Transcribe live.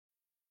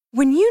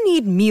When you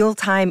need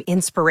mealtime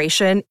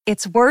inspiration,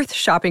 it's worth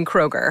shopping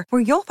Kroger,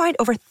 where you'll find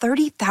over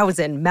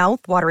 30,000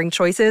 mouth-watering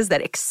choices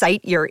that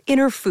excite your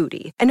inner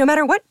foodie. And no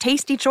matter what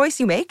tasty choice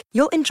you make,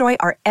 you'll enjoy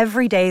our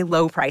everyday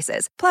low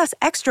prices, plus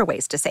extra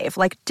ways to save,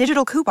 like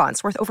digital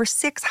coupons worth over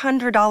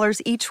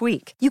 $600 each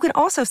week. You can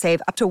also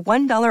save up to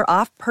 $1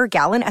 off per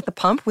gallon at the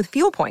pump with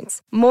fuel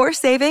points. More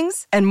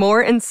savings and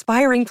more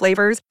inspiring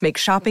flavors make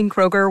shopping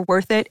Kroger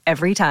worth it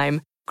every time.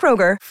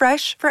 Kroger,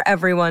 fresh for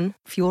everyone.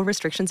 Fuel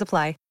restrictions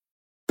apply.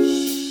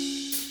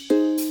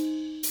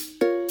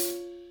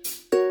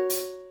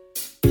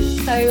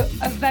 So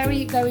a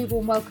very, very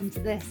warm welcome to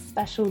this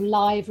special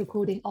live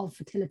recording of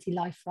Fertility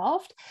Life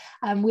Raft.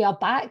 We are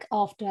back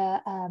after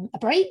a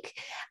break,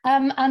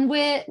 and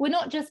we're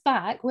not just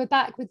back, we're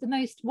back with the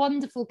most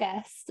wonderful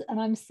guest,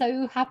 and I'm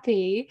so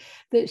happy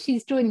that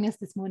she's joining us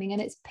this morning,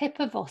 and it's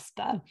Pippa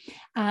Vosper.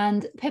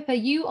 And Pippa,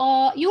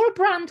 you're a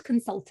brand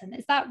consultant,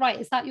 is that right?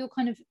 Is that your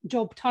kind of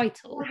job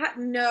title?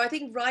 No, I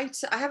think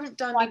writer. I haven't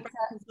done brand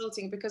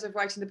consulting because of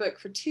writing the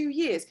book for 2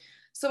 years.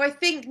 So I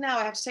think now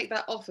I have to take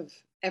that off of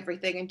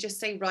everything and just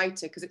say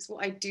writer, because it's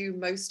what I do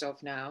most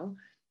of now.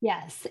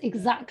 Yes,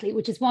 exactly,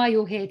 which is why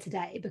you're here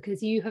today,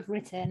 because you have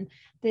written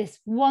this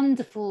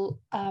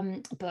wonderful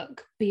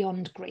book,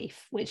 Beyond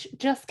Grief, which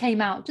just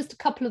came out just a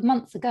couple of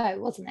months ago,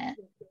 wasn't it?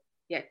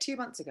 Yeah, 2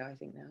 months ago, I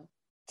think now.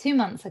 2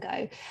 months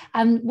ago.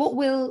 And what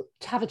we'll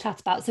have a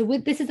chat about, so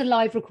this is a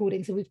live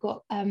recording, so we've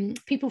got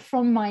people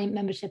from my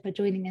membership are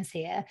joining us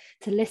here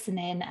to listen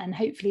in, and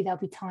hopefully there'll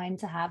be time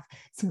to have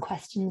some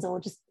questions or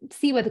just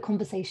see where the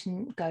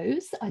conversation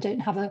goes. I don't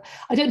have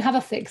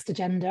a fixed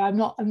agenda. I'm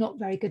not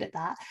very good at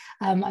that.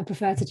 I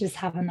prefer to just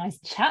have a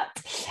nice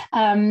chat.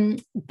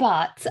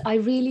 But I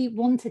really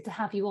wanted to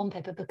have you on,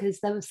 Pippa, because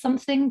there was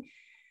something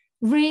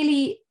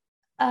really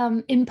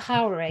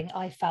empowering,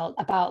 I felt,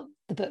 about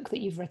the book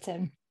that you've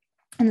written.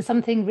 And there's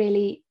something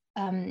really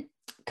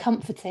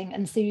comforting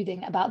and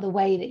soothing about the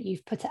way that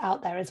you've put it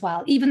out there as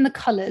well. Even the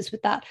colours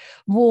with that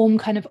warm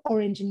kind of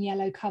orange and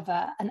yellow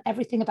cover, and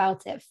everything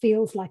about it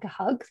feels like a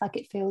hug, like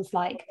it feels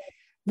like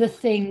the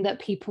thing that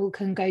people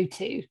can go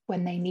to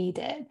when they need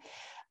it.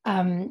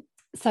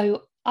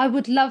 So I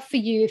would love for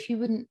you, if you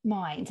wouldn't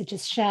mind, to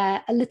just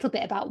share a little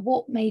bit about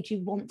what made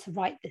you want to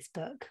write this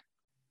book.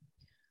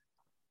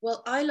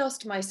 Well, I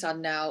lost my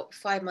son now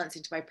 5 months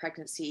into my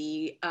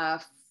pregnancy,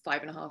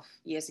 5.5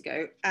 years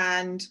ago,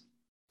 and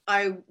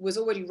I was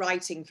already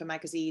writing for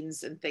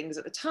magazines and things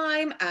at the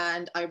time,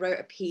 and I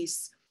wrote a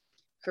piece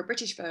for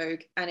British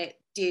Vogue, and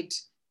it did,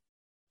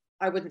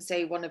 I wouldn't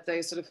say one of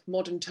those sort of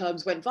modern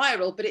terms went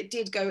viral, but it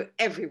did go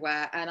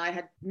everywhere, and I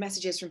had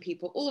messages from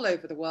people all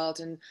over the world,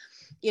 and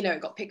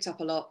it got picked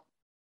up a lot.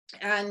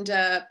 And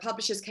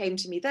publishers came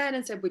to me then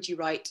and said, would you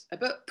write a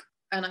book?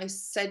 And I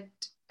said,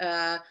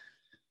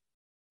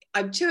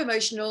 I'm too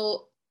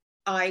emotional,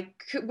 I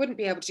wouldn't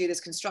be able to do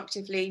this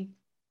constructively.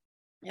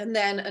 And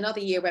then another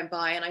year went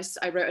by, and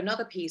I wrote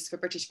another piece for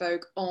British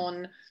Vogue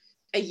on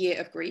a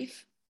year of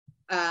grief,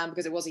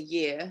 because it was a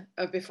year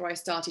before I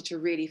started to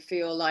really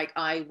feel like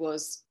I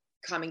was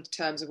coming to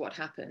terms with what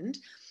happened.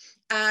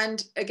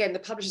 And again, the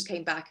publishers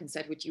came back and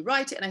said, would you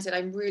write it? And I said,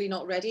 I'm really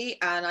not ready.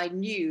 And I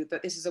knew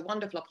that this is a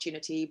wonderful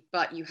opportunity,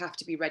 but you have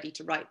to be ready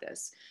to write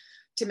this,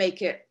 to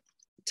make it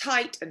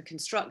tight and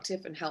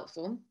constructive and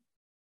helpful.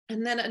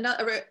 And then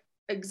I wrote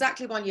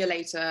exactly 1 year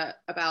later,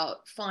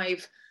 about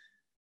 5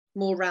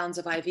 more rounds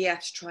of IVF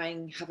to try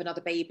and have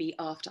another baby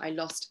after I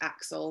lost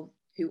Axel,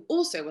 who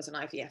also was an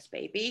IVF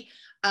baby.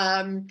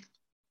 And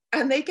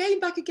they came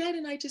back again,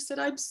 and I just said,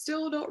 I'm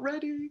still not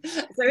ready.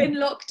 So in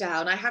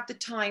lockdown, I had the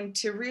time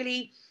to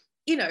really,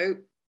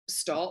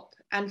 stop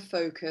and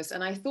focus.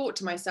 And I thought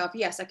to myself,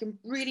 yes, I can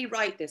really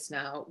write this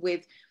now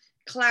with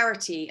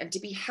clarity and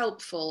to be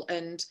helpful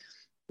and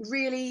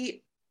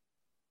really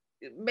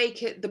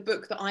make it the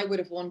book that I would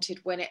have wanted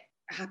when it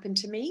happened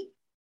to me.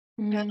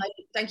 And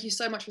thank you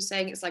so much for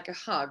saying it's like a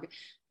hug.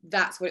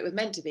 That's what it was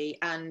meant to be.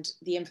 And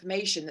the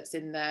information that's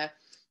in there,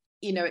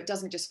 it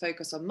doesn't just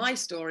focus on my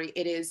story.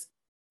 It is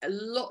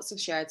lots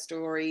of shared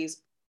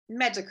stories.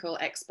 Medical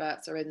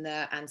experts are in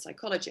there, and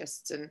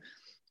psychologists, and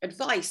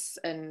advice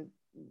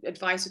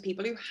for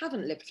people who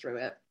haven't lived through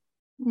it.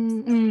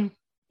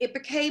 It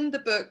became the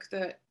book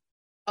that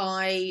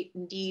I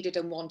needed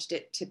and wanted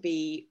it to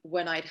be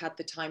when I'd had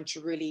the time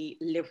to really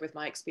live with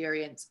my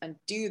experience and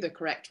do the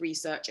correct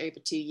research over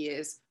 2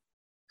 years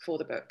for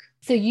the book.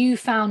 So you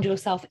found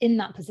yourself in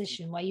that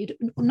position where you'd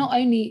not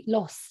only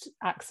lost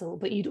Axel,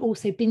 but you'd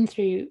also been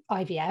through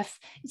IVF.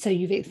 So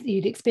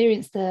you'd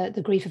experienced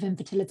the grief of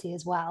infertility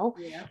as well.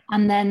 Yeah.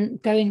 And then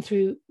going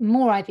through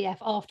more IVF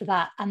after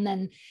that, and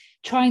then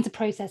trying to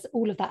process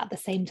all of that at the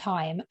same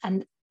time.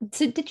 And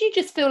so did you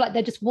just feel like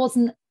there just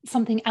wasn't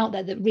something out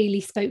there that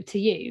really spoke to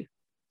you?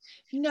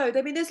 No,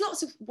 I mean, there's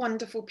lots of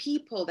wonderful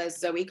people. There's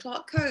Zoe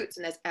Clark-Coates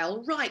and there's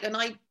Elle Wright, and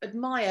I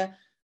admire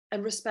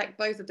and respect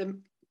both of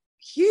them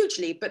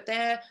hugely, but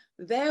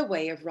their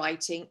way of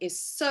writing is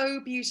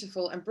so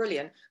beautiful and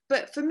brilliant.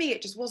 But for me,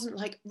 it just wasn't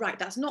like, right,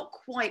 that's not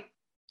quite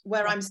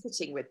where I'm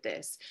sitting with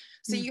this.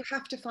 So you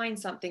have to find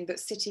something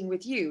that's sitting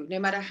with you, no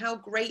matter how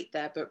great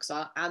their books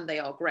are, and they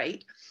are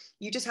great.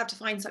 You just have to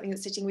find something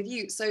that's sitting with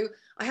you. So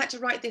I had to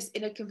write this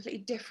in a completely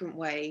different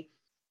way.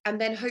 And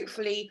then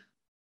hopefully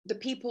the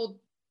people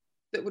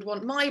that would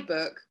want my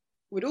book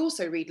would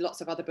also read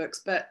lots of other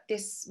books, but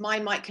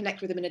mine might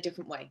connect with them in a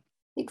different way.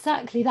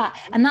 Exactly that.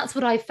 And that's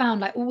what I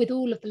found, like with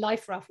all of the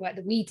Life Raft work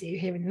that we do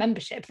here in the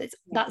membership,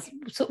 that's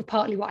sort of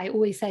partly what I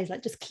always say is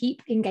like, just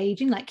keep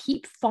engaging, like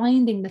keep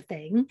finding the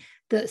thing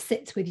that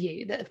sits with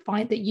you,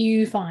 that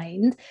you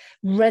find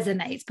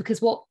resonates,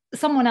 because what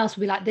someone else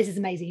will be like, this is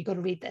amazing, you've got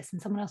to read this,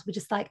 and someone else will be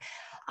just like,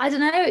 I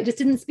don't know, it just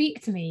didn't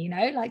speak to me, you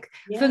know. Like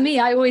for me,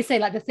 I always say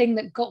like the thing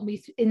that got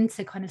me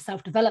into kind of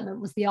self-development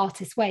was The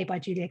Artist's Way by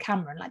Julia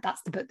Cameron. Like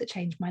that's the book that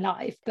changed my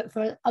life. But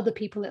for other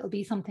people it'll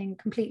be something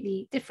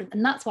completely different,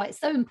 and that's why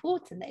it's so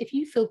important that if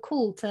you feel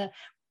called to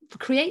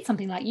create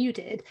something like you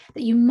did,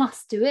 that you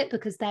must do it,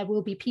 because there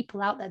will be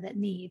people out there that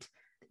need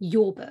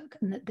your book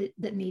and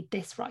that need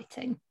this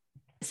writing.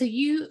 So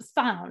you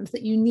found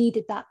that you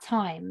needed that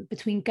time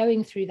between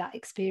going through that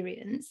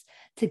experience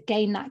to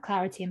gain that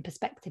clarity and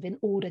perspective in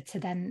order to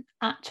then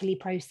actually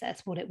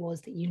process what it was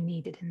that you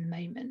needed in the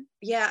moment.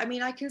 Yeah, I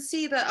mean, I can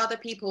see that other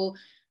people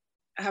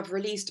have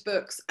released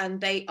books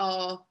and they're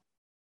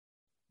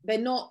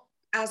not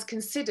as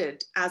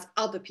considered as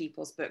other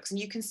people's books. And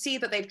you can see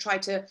that they've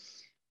tried to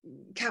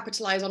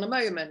capitalize on a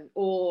moment,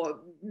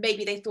 or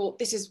maybe they thought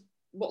this is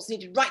what's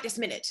needed right this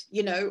minute,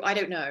 you know, I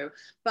don't know.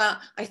 But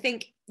I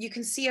think you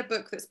can see a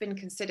book that's been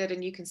considered,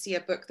 and you can see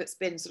a book that's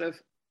been sort of,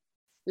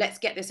 let's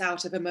get this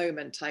out of a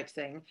moment type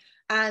thing.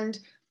 And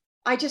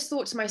I just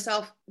thought to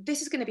myself,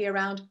 this is going to be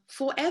around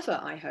forever,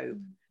 I hope.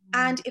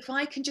 And if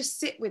I can just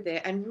sit with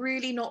it and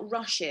really not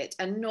rush it,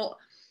 and not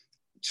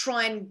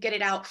try and get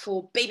it out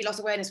for Baby Loss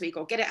Awareness Week,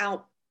 or get it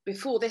out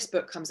before this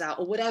book comes out,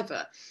 or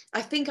whatever,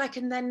 I think I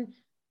can then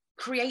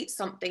create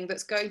something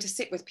that's going to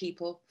sit with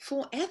people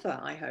forever,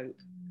 I hope.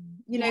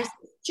 You know,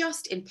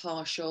 just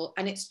impartial,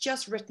 and it's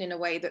just written in a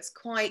way that's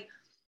quite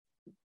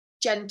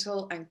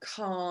gentle and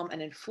calm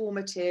and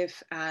informative.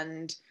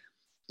 And,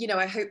 you know,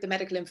 I hope the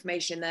medical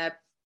information there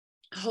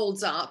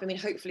holds up. I mean,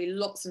 hopefully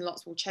lots and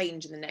lots will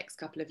change in the next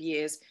couple of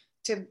years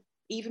to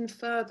even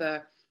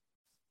further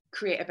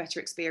create a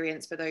better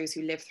experience for those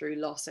who live through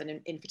loss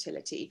and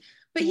infertility.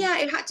 But yeah,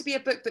 it had to be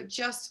a book that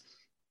just,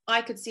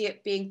 I could see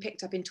it being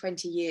picked up in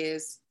 20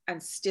 years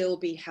and still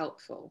be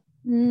helpful.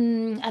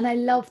 And I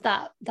love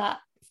that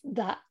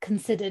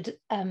considered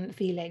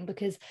feeling,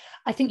 because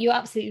I think you're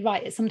absolutely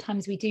right.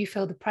 Sometimes we do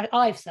feel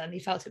I've certainly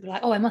felt it,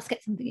 like, oh, I must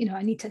get something, you know,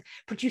 I need to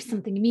produce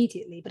something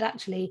immediately. But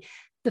actually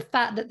the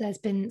fact that there's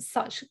been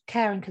such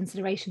care and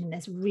consideration in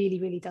this really,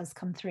 really does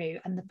come through.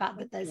 And the fact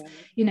that there's,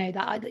 you know,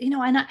 that, you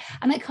know, and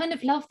I kind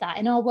of love that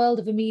in our world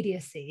of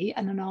immediacy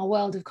and in our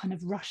world of kind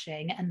of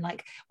rushing and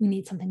like, we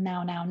need something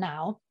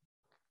now.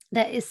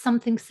 There is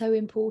something so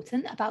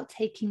important about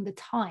taking the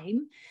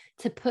time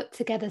to put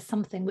together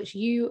something which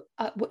you,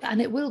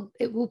 and it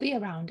will be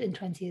around in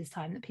 20 years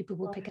time, that people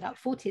will pick it up,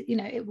 40, you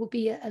know, it will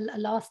be a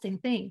lasting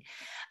thing.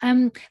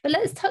 But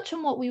let's touch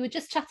on what we were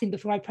just chatting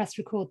before I pressed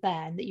record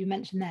there, and that you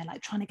mentioned there,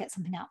 like trying to get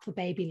something out for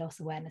Baby Loss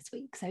Awareness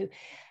Week. So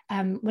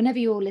whenever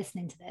you're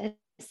listening to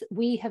this,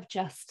 we have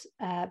just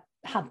had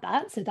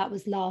that. So that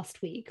was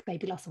last week,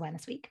 Baby Loss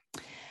Awareness Week.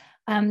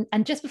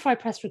 And just before I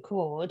pressed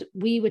record,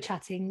 we were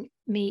chatting,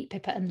 me,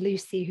 Pippa and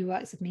Lucy, who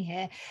works with me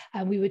here,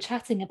 and we were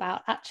chatting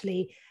about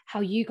actually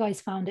how you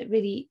guys found it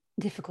really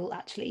difficult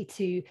actually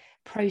to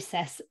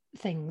process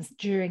things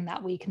during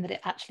that week, and that it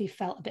actually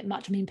felt a bit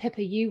much. I mean,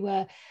 Pippa, you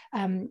were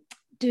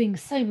doing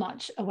so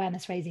much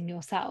awareness raising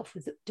yourself,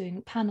 with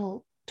doing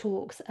panel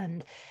talks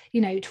and, you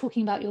know,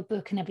 talking about your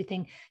book and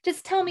everything.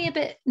 Just tell me a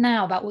bit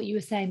now about what you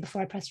were saying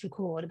before I pressed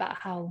record about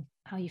how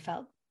you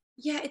felt.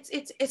 Yeah,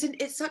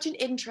 it's such an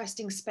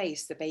interesting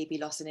space, the baby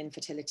loss and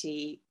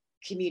infertility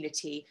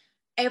community.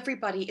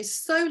 Everybody is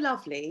so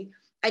lovely,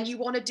 and you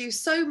want to do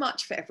so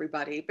much for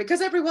everybody,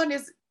 because everyone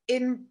is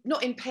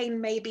not in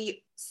pain,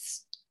 maybe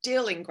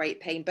still in great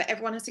pain, but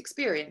everyone has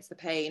experienced the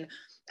pain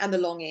and the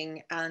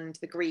longing and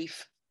the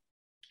grief.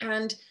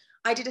 And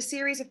I did a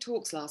series of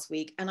talks last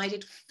week, and I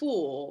did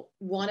 4,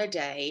 one a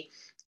day,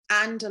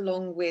 and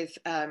along with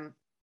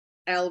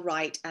Elle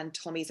Wright and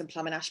Tommy's and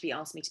Plum and Ashby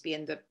asked me to be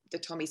in the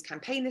Tommy's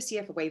campaign this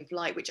year for Wave of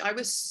Light, which I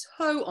was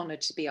so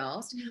honoured to be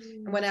asked.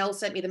 And when Elle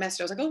sent me the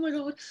message, I was like, oh my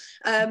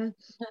God.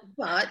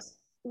 But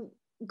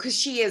because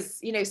she is,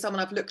 you know,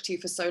 someone I've looked to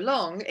for so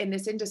long in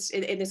this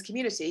industry, in this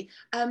community.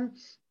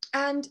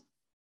 And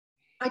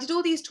I did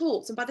all these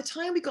talks. And by the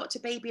time we got to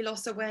Baby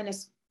Loss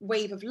Awareness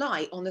Wave of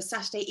Light on the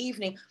Saturday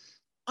evening,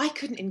 I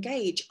couldn't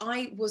engage.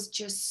 I was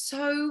just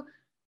so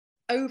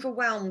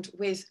overwhelmed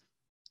with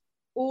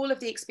all of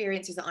the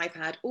experiences that I've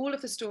had, all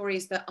of the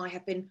stories that I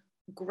have been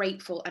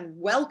grateful and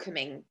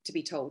welcoming to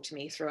be told to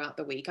me throughout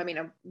the week. I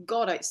mean,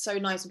 God, it's so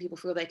nice when people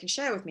feel they can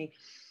share with me.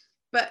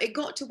 But it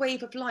got to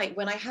Wave of Light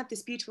when I had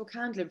this beautiful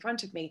candle in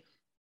front of me,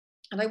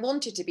 and I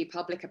wanted to be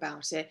public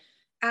about it.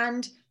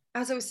 And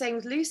as I was saying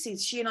with Lucy,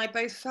 she and I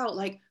both felt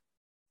like,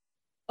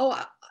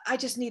 oh, I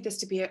just need this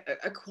to be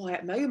a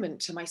quiet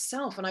moment to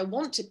myself, and I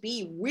want to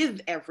be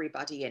with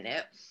everybody in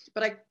it.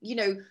 But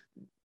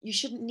you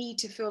shouldn't need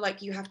to feel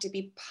like you have to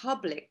be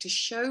public to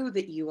show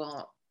that you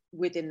are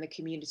within the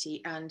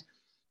community and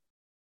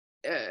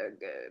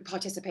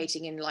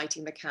participating in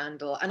lighting the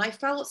candle. And I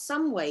felt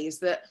some ways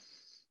that,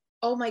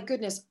 oh my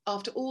goodness,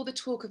 after all the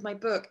talk of my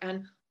book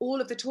and all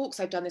of the talks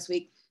I've done this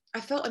week, I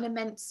felt an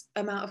immense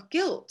amount of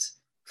guilt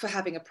for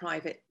having a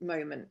private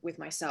moment with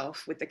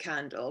myself with the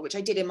candle, which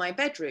I did in my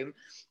bedroom.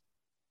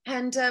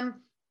 And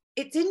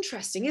it's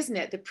interesting, isn't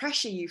it? The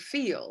pressure you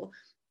feel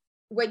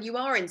when you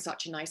are in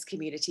such a nice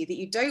community that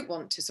you don't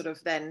want to sort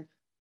of then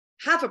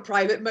have a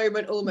private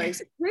moment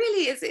almost. It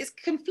really is, it's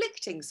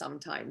conflicting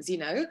sometimes,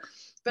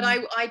 But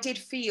I did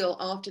feel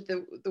after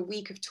the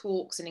week of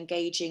talks and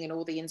engaging and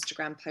all the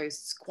Instagram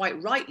posts,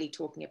 quite rightly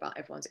talking about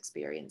everyone's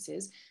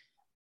experiences,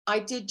 I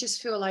did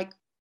just feel like,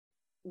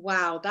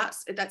 wow,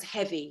 that's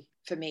heavy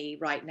for me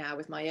right now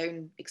with my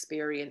own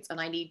experience. And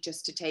I need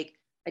just to take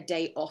a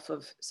day off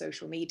of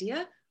social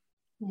media,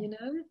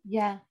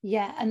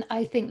 Yeah. And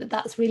I think that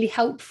that's really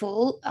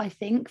helpful, I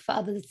think, for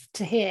others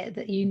to hear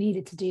that you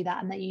needed to do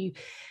that, and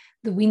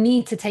that we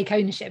need to take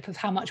ownership of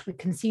how much we're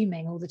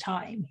consuming all the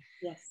time.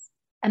 Yes.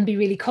 And be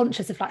really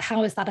conscious of like,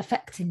 how is that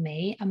affecting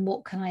me, and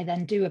what can I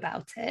then do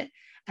about it?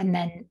 And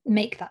then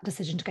make that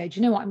decision to go, do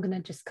you know what, I'm going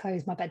to just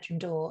close my bedroom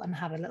door and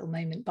have a little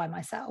moment by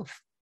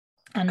myself.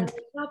 And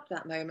I loved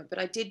that moment, but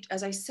I did,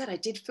 as I said, I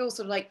did feel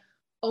sort of like,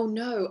 oh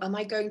no, am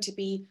I going to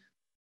be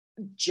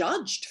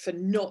judged for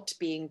not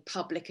being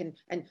public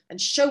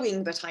and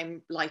showing that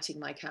I'm lighting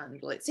my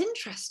candle? It's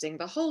interesting,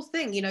 the whole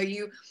thing,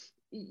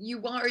 you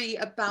worry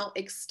about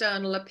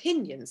external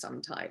opinion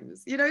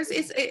sometimes,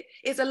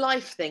 it's a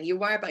life thing. You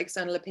worry about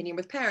external opinion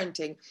with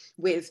parenting,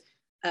 with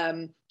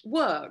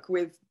work,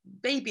 with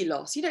baby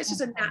loss, it's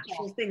just a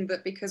natural thing,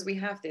 but because we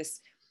have this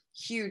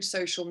huge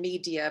social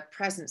media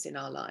presence in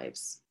our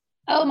lives.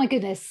 Oh my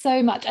goodness,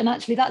 so much. And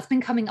actually that's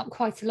been coming up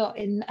quite a lot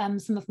in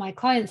some of my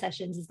client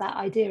sessions, is that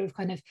idea of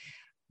kind of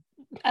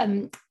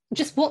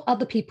just what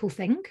other people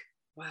think.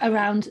 Wow.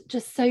 Around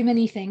just so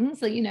many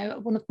things. Like,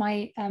 one of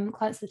my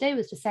clients of the day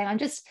was just saying,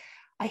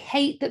 I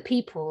hate that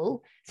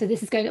people, so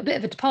this is going a bit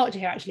of a departure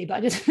here actually,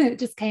 but it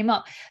just came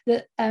up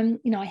that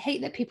I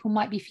hate that people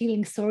might be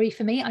feeling sorry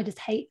for me. I just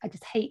hate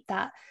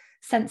that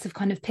sense of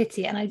kind of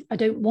pity, and I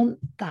don't want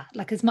that,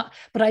 like, as much,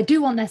 but I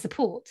do want their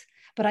support,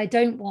 but I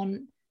don't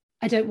want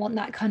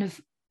that kind of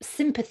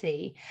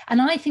sympathy.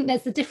 And I think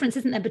there's the difference,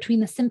 isn't there, between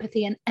the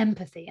sympathy and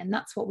empathy, and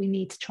that's what we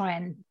need to try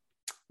and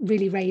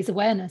really raise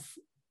awareness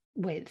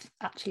with,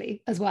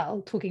 actually, as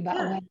well, talking about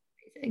awareness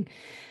raising,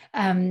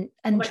 and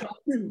try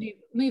to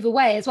move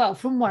away as well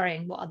from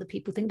worrying what other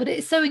people think. But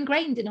it's so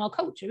ingrained in our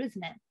culture,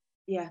 isn't it?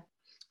 Yeah.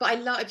 But I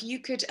love, if you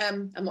could,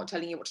 I'm not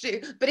telling you what to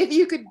do, but if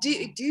you could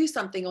do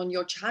something on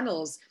your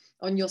channels,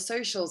 on your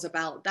socials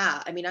about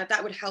that, I mean,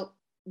 that would help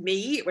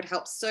me, it would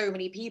help so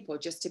many people,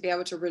 just to be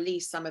able to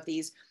release some of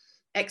these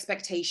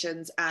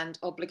expectations and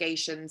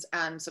obligations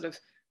and sort of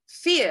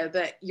fear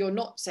that you're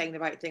not saying the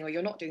right thing, or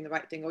you're not doing the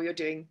right thing, or you're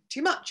doing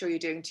too much, or you're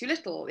doing too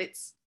little.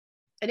 It's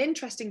an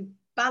interesting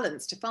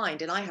balance to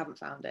find, and I haven't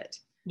found it.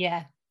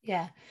 Yeah.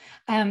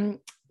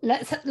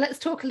 Let's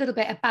talk a little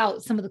bit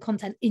about some of the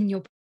content in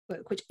your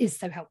book, which is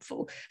so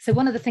helpful. So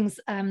one of the things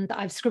that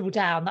I've scribbled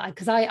down,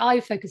 because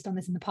I've focused on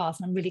this in the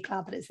past, and I'm really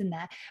glad that it's in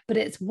there, but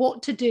it's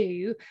what to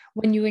do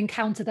when you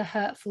encounter the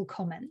hurtful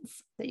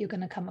comments that you're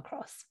going to come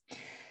across.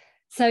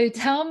 So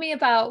tell me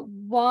about,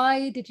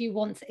 why did you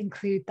want to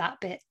include that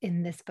bit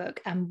in this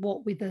book, and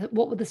what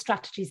were the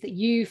strategies that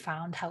you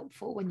found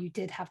helpful when you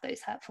did have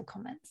those hurtful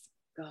comments?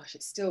 Gosh,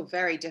 it's still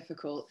very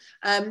difficult.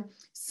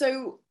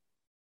 So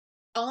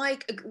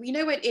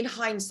in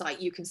hindsight,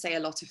 you can say a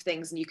lot of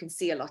things and you can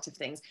see a lot of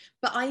things,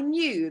 but I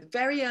knew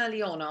very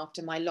early on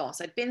after my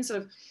loss, I'd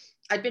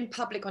been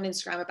public on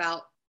Instagram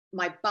about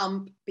my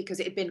bump,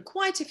 because it had been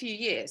quite a few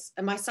years,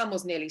 and my son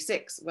was nearly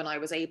 6 when I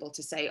was able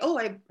to say, oh,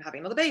 I'm having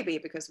another baby,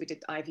 because we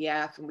did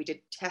IVF and we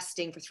did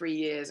testing for 3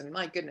 years, and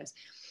my goodness.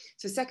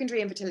 So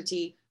secondary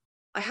infertility,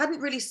 I hadn't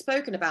really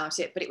spoken about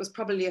it, but it was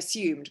probably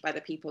assumed by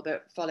the people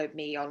that followed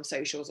me on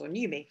socials or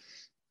knew me.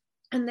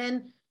 And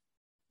then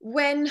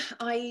when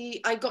I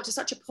got to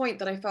such a point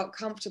that I felt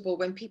comfortable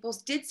when people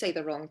did say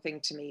the wrong thing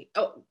to me,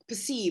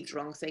 perceived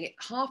wrong thing,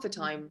 half the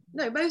time,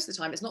 no, most of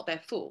the time, it's not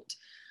their fault.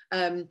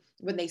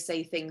 When they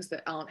say things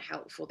that aren't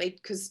helpful,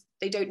 because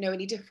they don't know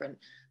any different.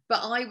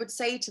 But I would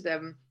say to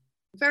them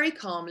very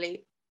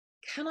calmly,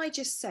 can I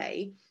just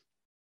say,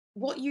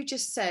 what you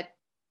just said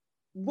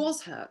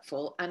was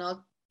hurtful, and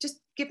I'll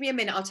just, give me a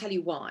minute, I'll tell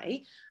you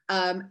why.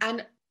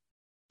 And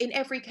in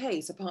every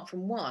case, apart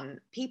from one,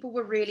 people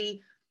were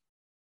really,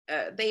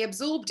 they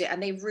absorbed it,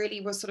 and they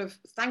really were sort of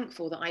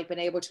thankful that I'd been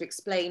able to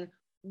explain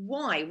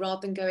why,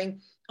 rather than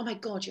going, oh my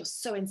God, you're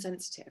so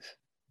insensitive.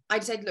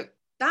 I'd said, look,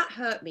 that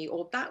hurt me,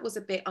 or that was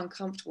a bit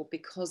uncomfortable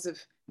because of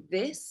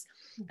this.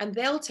 And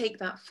they'll take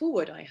that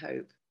forward, I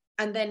hope,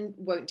 and then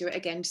won't do it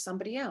again to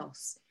somebody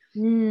else.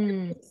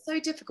 It's so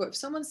difficult. If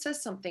someone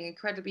says something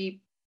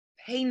incredibly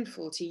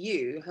painful to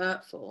you,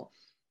 hurtful,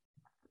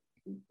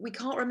 we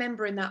can't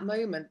remember in that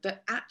moment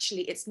that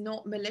actually it's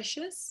not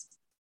malicious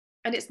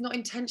and it's not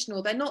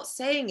intentional. They're not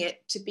saying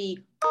it to be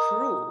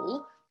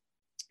cruel.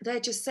 They're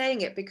just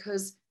saying it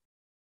because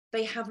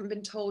they haven't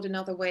been told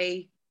another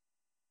way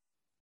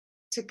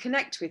to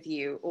connect with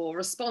you or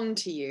respond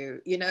to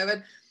you, you know.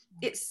 And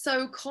it's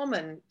so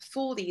common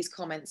for these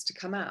comments to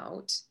come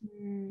out.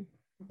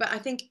 But I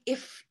think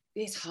if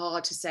it's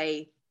hard to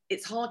say,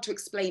 it's hard to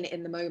explain it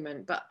in the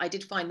moment, but I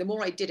did find the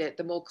more I did it,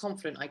 the more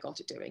confident I got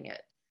at doing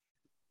it.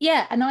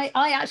 Yeah, and I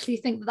actually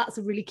think that that's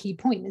a really key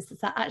point, is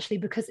that actually,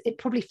 because it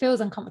probably feels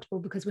uncomfortable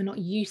because we're not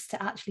used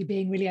to actually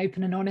being really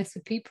open and honest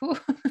with people.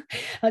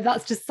 Like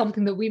that's just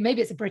something that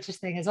maybe it's a British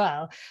thing as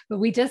well, but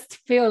we just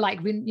feel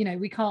like we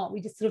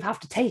just sort of have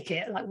to take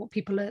it, like what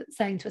people are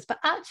saying to us. But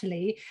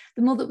actually,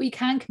 the more that we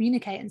can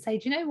communicate and say,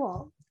 do you know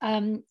what?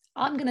 I'm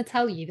going to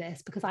tell you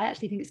this because I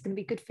actually think it's going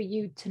to be good for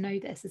you to know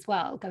this as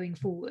well going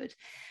forward.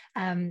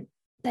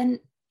 Then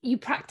you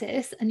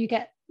practice and you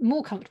get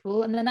more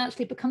comfortable, and then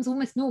actually it becomes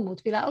almost normal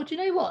to be like, oh, do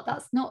you know what,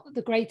 that's not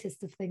the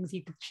greatest of things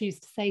you could choose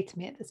to say to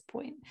me at this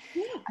point.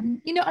 Yeah.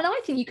 And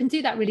I think you can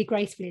do that really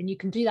gracefully, and you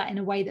can do that in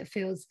a way that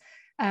feels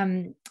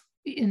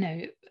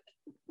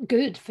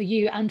good for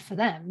you and for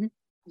them.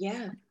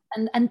 Yeah.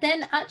 And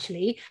then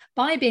actually,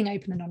 by being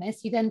open and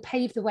honest, you then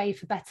pave the way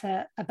for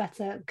a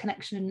better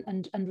connection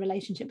and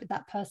relationship with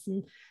that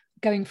person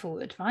going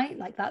forward, right?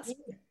 Like that's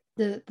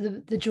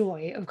the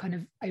joy of kind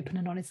of open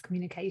and honest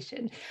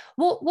communication.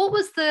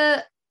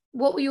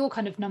 What were your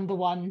kind of number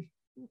one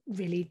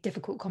really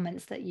difficult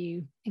comments that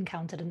you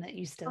encountered and that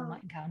you still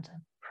might encounter?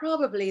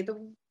 Probably the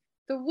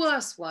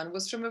worst one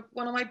was from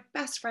one of my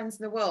best friends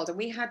in the world, and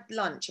we had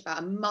lunch about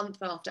a month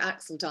after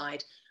Axel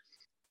died.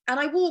 And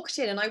I walked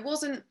in and I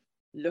wasn't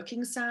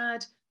looking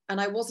sad, and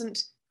I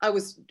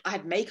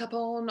had makeup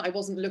on, I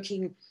wasn't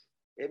looking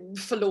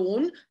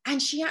forlorn.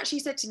 And she actually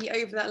said to me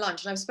over that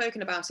lunch, and I've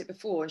spoken about it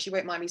before, and she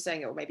won't mind me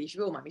saying it, or maybe she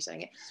will mind me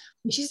saying it.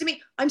 She said to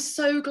me, I'm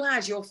so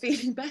glad you're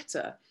feeling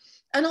better.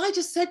 And I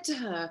just said to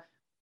her,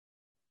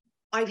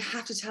 I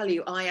have to tell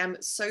you, I am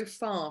so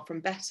far from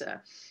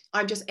better.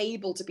 I'm just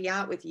able to be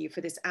out with you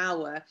for this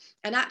hour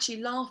and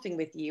actually laughing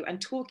with you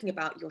and talking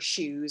about your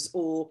shoes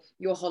or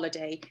your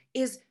holiday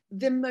is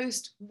the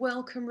most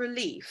welcome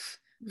relief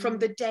from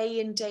the day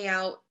in, day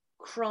out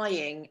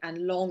crying and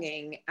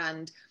longing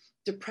and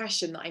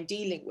depression that I'm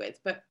dealing with.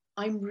 But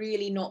I'm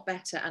really not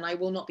better, and I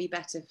will not be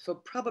better for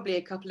probably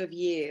a couple of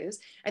years.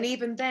 And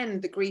even then,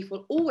 the grief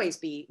will always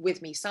be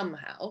with me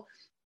somehow.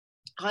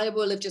 I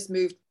will have just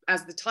moved,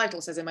 as the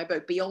title says in my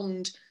book,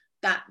 beyond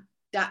that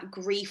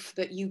grief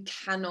that you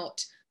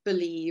cannot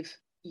believe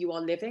you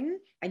are living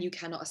and you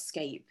cannot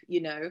escape,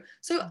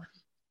 So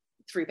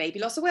through Baby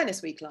Loss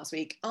Awareness Week last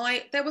week,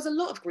 there was a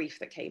lot of grief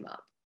that came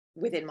up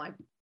within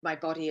my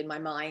body and my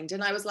mind.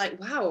 And I was like,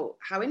 wow,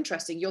 how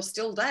interesting. You're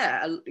still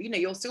there.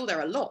 You're still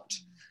there a lot.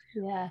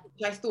 Yeah.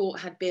 Which I thought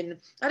had been,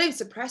 I don't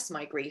suppress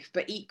my grief,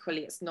 but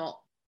equally it's not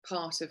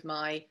part of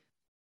my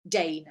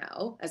day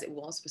now as it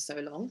was for so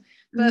long.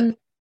 But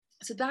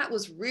so that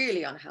was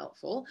really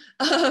unhelpful.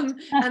 And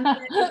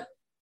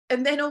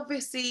then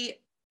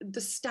obviously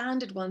the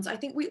standard ones, I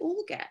think we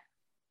all get.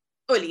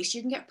 Or at least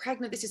you can get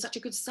pregnant. This is such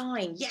a good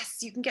sign. Yes,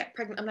 you can get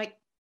pregnant. I'm like,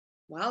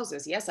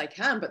 wowzers, yes, I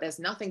can, but there's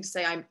nothing to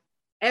say I'm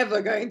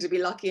ever going to be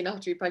lucky enough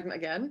to be pregnant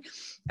again.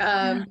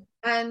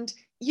 And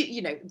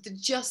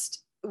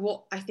just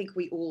what I think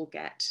we all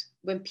get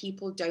when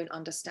people don't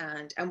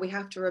understand. And we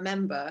have to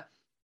remember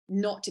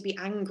not to be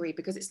angry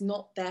because it's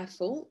not their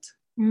fault.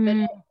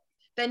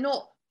 They're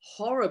not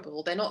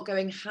horrible. They're not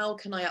going, how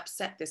can I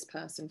upset this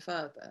person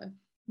further?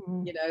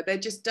 They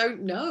just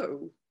don't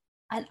know.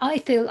 And I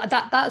feel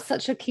that that's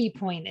such a key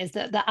point, is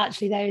that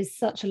actually there is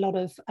such a lot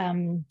of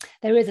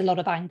there is a lot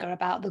of anger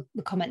about the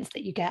comments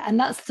that you get, and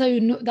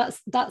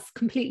that's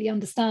completely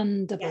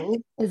understandable,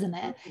 isn't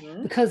it?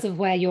 Because of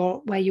where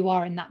you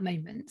are in that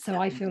moment. So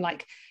I feel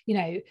like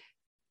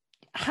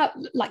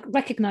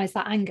recognize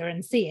that anger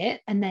and see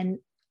it, and then,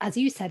 as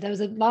you said, there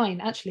was a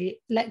line, actually,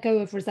 let go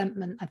of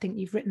resentment. I think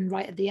you've written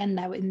right at the end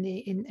now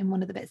in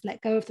one of the bits,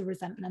 let go of the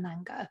resentment and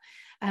anger,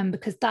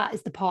 because that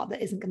is the part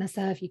that isn't going to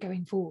serve you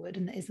going forward,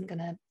 and that isn't going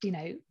to,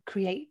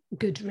 create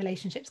good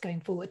relationships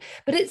going forward.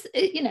 But it's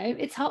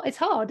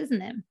hard,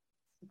 isn't it?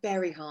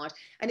 Very hard.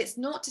 And it's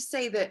not to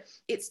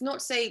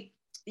say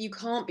you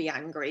can't be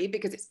angry,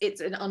 because it's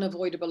an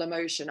unavoidable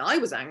emotion. I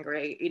was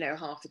angry,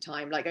 half the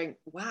time, like going,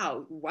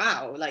 wow,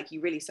 like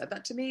you really said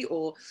that to me,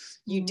 or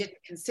you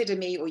didn't consider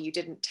me, or you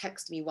didn't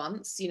text me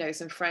once.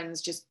 Some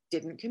friends just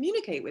didn't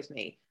communicate with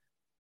me.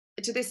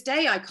 To this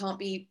day, I can't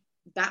be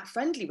that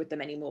friendly with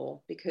them anymore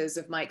because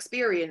of my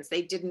experience.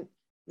 They didn't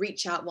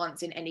reach out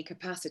once in any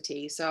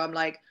capacity. So I'm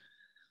like,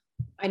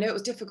 I know it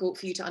was difficult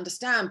for you to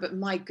understand, but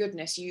my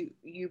goodness,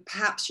 you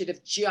perhaps should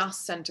have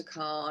just sent a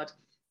card,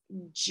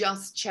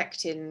 just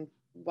checked in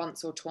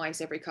once or twice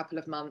every couple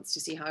of months to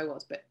see how I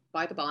was. But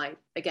by the by,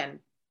 again,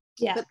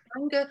 but the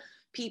anger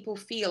people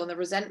feel and the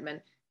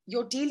resentment,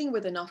 you're dealing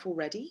with enough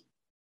already.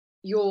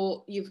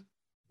 You've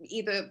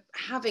either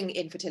having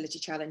infertility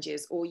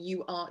challenges, or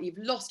you've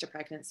lost a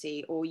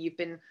pregnancy, or you've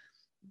been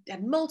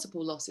had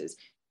multiple losses.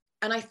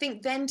 And I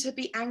think then to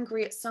be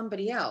angry at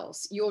somebody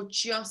else, you're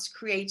just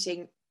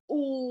creating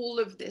all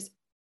of this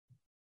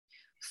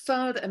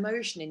further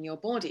emotion in your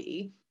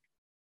body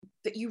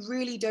that you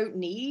really don't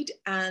need.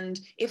 And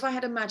if I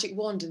had a magic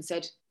wand and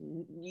said,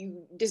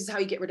 this is how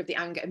you get rid of the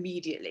anger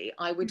immediately,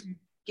 I would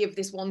give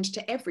this wand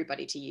to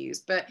everybody to use.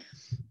 But,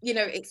 you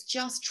know, it's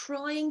just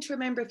trying to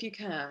remember, if you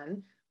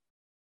can,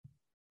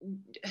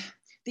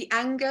 the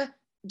anger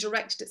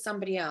directed at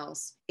somebody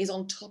else is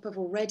on top of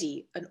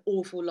already an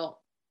awful lot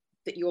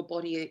that your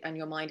body and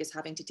your mind is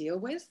having to deal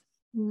with.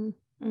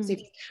 So if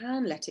you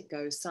can let it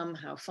go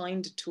somehow,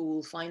 find a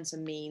tool, find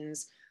some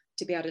means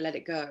to be able to let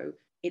it go,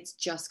 it's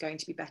just going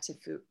to be better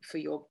for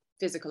your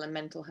physical and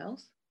mental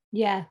health.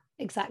 Yeah,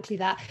 exactly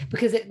that,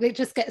 because it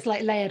just gets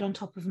like layered on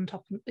top of,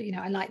 you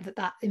know. I like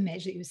that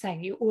image that you were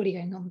saying, you're already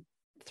going on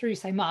through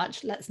so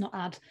much, let's not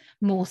add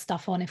more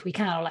stuff on if we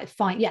can, or like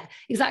find, yeah,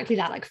 exactly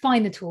that, like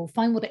find the tool,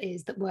 find what it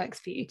is that works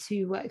for you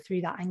to work through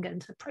that anger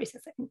and to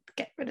process it and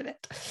get rid of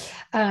it.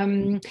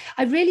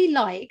 I really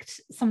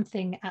liked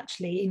something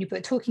actually in your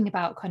book talking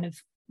about kind of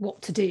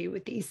what to do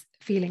with these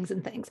feelings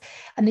and things,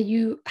 and that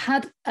you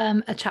had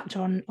a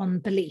chapter on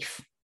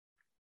belief,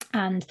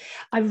 and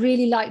I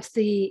really liked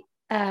the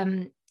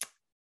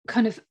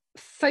kind of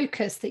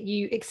focus that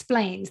you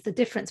explained, the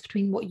difference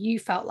between what you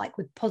felt like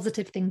with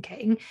positive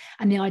thinking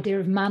and the idea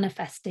of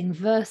manifesting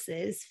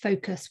versus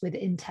focus with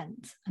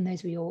intent. And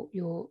those were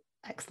your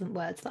excellent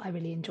words that I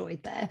really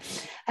enjoyed there.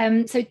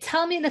 So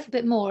tell me a little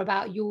bit more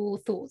about your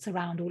thoughts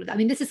around all of that. I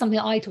mean, this is something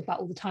I talk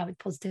about all the time with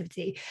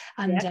positivity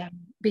and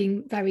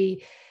being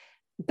very,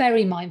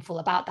 very mindful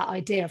about that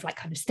idea of like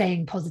kind of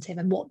staying positive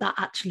and what that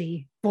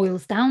actually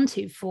boils down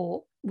to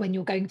for when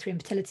you're going through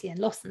infertility and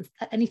loss and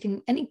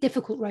any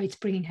difficult road to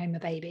bringing home a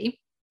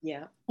baby.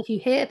 Yeah. If you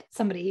hear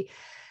somebody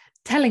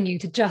telling you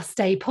to just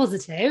stay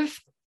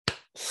positive,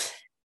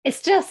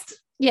 it's just,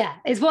 yeah,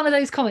 it's one of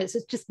those comments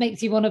that just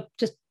makes you want to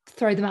just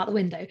throw them out the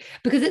window,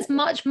 because it's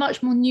much,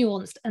 much more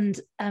nuanced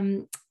and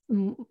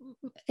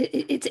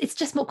it's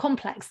just more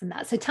complex than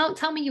that. So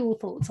tell me your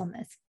thoughts on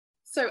this.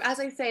 So as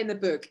I say in the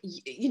book,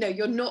 you know,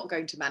 you're not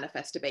going to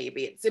manifest a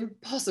baby. It's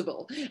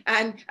impossible.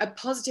 And a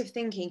positive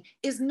thinking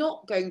is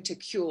not going to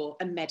cure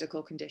a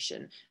medical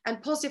condition.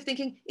 And positive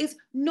thinking is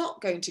not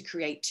going to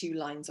create 2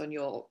 lines on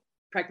your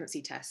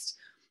pregnancy test.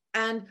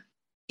 And,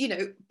 you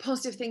know,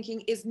 positive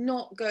thinking is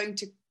not going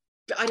to,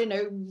 I don't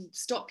know,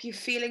 stop you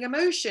feeling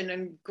emotion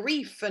and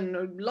grief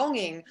and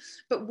longing.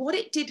 But what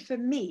it did for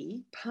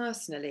me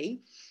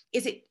personally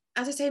is it,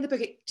 as I say in the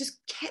book, it just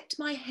kept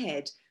my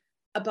head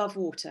above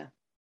water.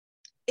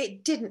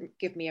 It didn't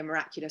give me a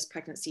miraculous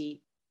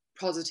pregnancy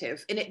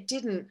positive, and it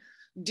didn't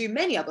do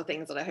many other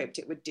things that I hoped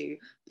it would do.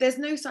 There's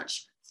no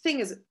such thing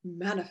as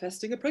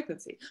manifesting a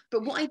pregnancy.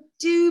 But what I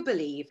do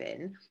believe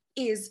in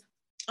is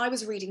I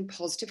was reading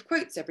positive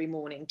quotes every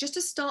morning just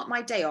to start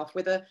my day off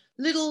with a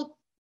little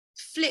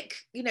flick,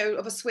 you know,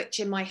 of a switch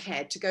in my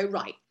head to go,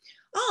 right,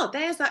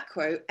 there's that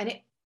quote. And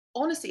it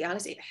honestly,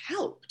 Alice, it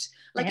helped.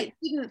 Like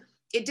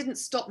it didn't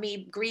stop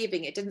me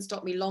grieving. It didn't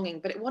stop me longing.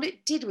 But what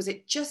it did was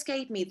it just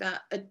gave me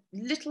a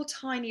little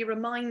tiny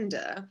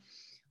reminder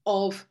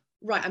of,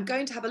 right, I'm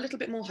going to have a little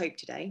bit more hope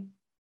today.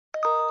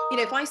 You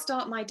know, if I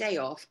start my day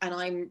off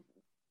and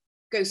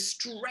go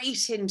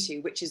straight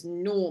into, which is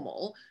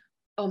normal,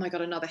 oh my God,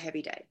 another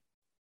heavy day,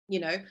 you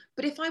know.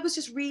 But if I was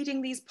just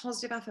reading these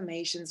positive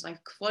affirmations, and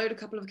I've followed a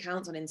couple of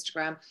accounts on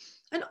Instagram,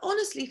 and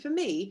honestly, for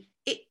me,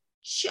 it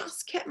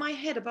just kept my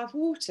head above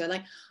water.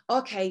 Like,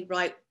 okay,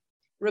 right,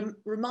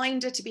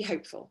 reminder to be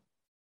hopeful.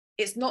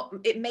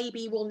 It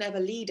maybe will never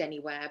lead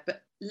anywhere,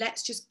 but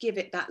let's just give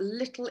it that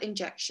little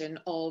injection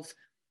of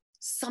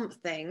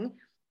something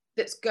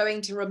that's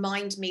going to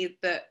remind me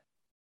that,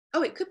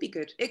 oh, it could be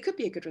good. It could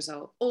be a good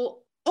result. Or,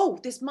 oh,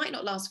 this might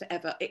not last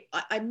forever.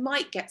 I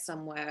might get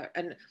somewhere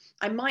and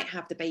I might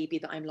have the baby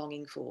that I'm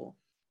longing for,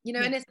 you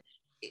know. And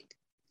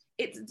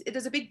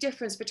there's a big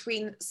difference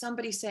between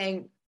somebody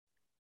saying,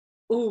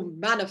 oh,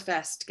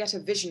 manifest, get a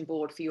vision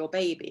board for your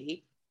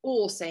baby,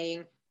 or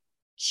saying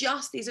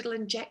just these little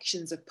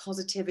injections of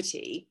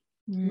positivity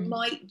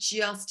might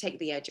just take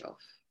the edge off.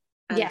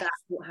 And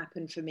that's what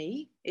happened for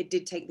me. It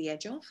did take the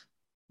edge off.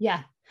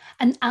 Yeah.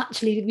 And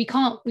actually we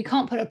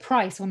can't put a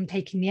price on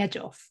taking the edge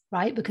off,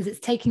 right? Because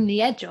it's taking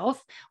the edge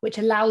off, which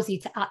allows you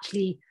to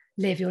actually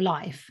live your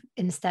life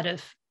instead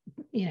of,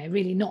 you know,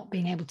 really not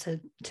being able to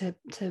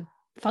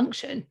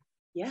function.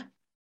 Yeah.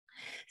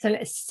 So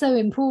it's so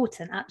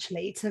important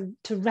actually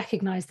to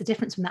recognize the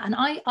difference from that. And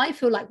I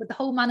feel like with the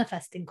whole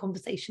manifesting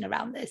conversation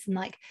around this, and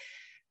like,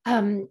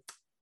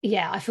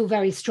 I feel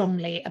very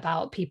strongly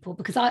about people,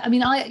 because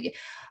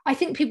I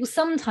think people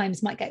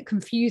sometimes might get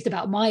confused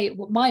about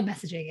what my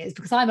messaging is,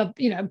 because I'm a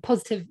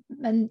positive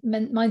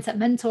mindset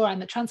mentor,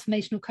 I'm a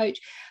transformational coach,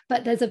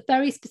 but there's a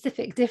very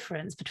specific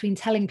difference between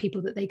telling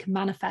people that they can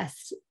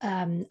manifest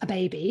a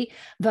baby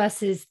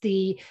versus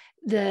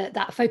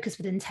that focus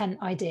with intent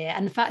idea,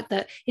 and the fact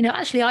that, you know,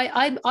 actually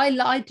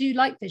I do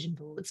like vision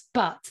boards,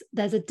 but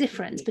there's a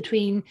difference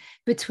between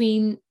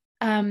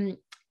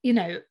you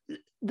know,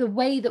 the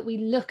way that we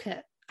look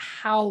at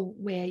how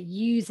we're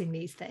using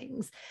these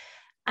things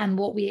and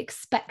what we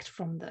expect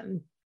from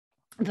them,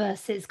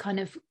 versus kind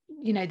of,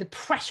 you know, the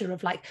pressure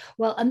of like,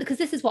 well, and because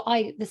this is what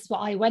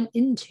I went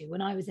into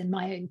when I was in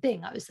my own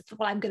thing. I was,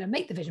 well, I'm going to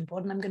make the vision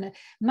board and I'm going to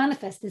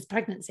manifest this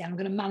pregnancy, I'm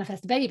going to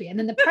manifest a baby, and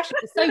then the pressure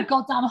was so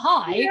goddamn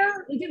high,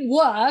 it didn't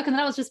work, and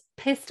then I was just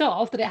pissed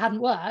off that it hadn't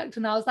worked,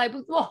 and I was like,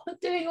 well, I'm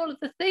doing all of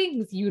the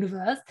things,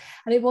 universe,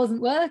 and it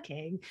wasn't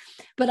working.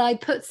 But I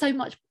put so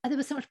much, there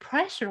was so much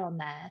pressure on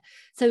there.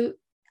 So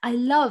I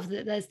love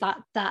that there's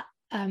that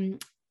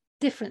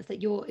difference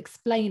that you're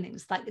explaining.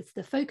 It's like, it's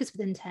the focus with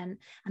intent,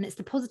 and it's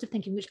the positive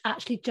thinking, which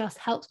actually just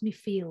helps me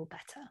feel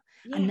better.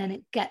 Yeah. And then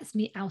it gets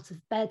me out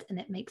of bed, and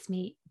it makes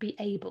me be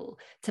able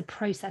to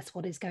process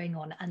what is going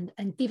on,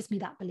 and gives me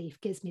that belief,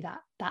 gives me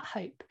that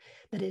hope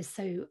that is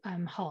so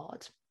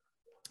hard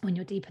when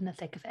you're deep in the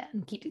thick of it,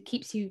 and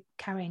keeps you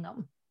carrying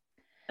on.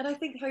 And I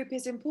think hope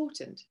is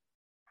important.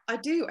 I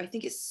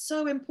think it's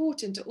so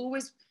important to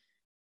always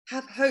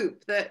have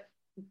hope that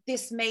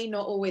this may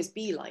not always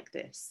be like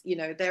this. You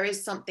know, there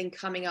is something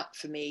coming up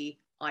for me,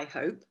 I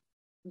hope,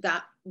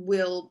 that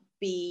will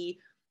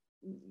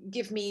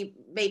give me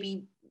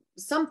maybe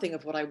something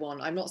of what I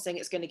want. I'm not saying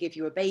it's going to give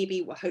you a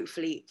baby. Well,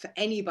 hopefully for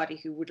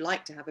anybody who would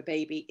like to have a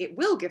baby, it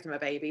will give them a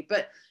baby.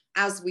 But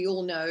as we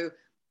all know,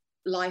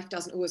 life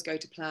doesn't always go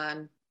to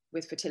plan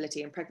with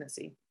fertility and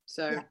pregnancy.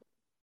 So yeah.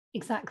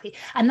 Exactly.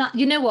 And that,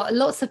 you know what,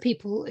 lots of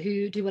people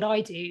who do what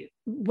I do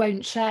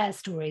won't share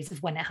stories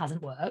of when it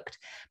hasn't worked,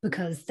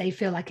 because they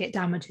feel like it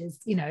damages,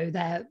 you know,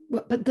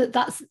 but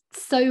that's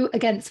so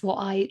against what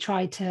I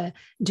try to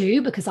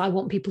do, because I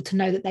want people to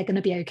know that they're going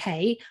to be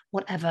okay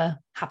whatever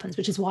happens,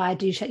 which is why I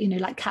do share, you know,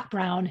 like Kat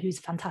Brown, who's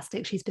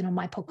fantastic, she's been on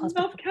my podcast.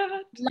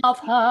 Love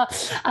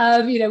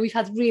her. You know, we've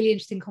had really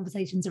interesting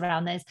conversations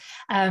around this,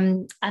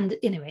 and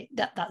anyway,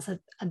 that's a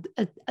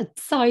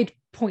side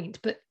point,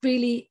 but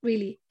really,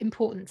 really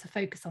important to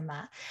focus on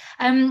that.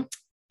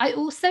 I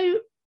also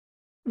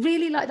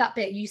really like that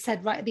bit you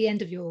said right at the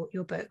end of your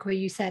book, where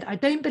you said, I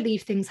don't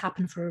believe things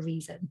happen for a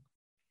reason,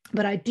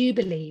 but I do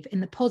believe in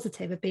the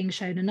positive of being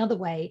shown another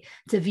way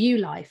to view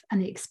life and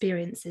the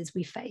experiences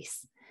we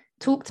face.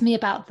 Talk to me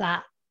about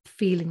that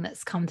feeling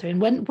that's come through,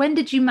 and when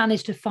did you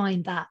manage to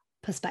find that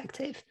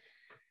perspective?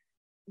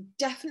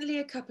 Definitely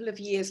a couple of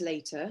years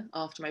later,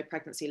 after my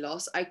pregnancy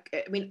loss. I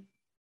mean,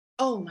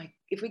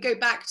 if we go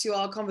back to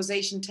our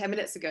conversation 10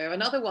 minutes ago,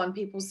 another one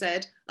people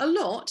said a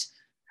lot,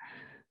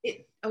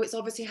 it's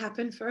obviously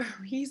happened for a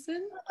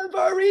reason.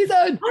 For a reason.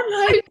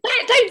 I'm like,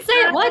 don't say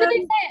it. Why did they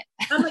say it?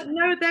 I'm like,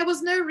 no, there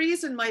was no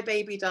reason my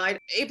baby died.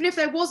 Even if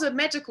there was a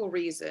medical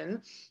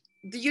reason,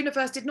 the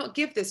universe did not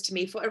give this to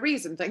me for a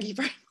reason. Thank you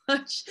very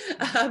much.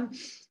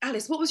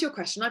 Alice, what was your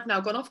question? I've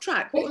now gone off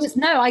track.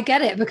 No, I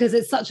get it, because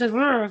it's such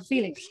a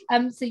feeling.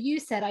 So you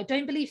said, I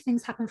don't believe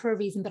things happen for a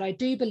reason, but I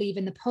do believe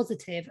in the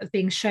positive of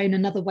being shown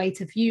another way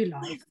to view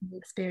life and the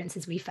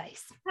experiences we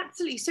face.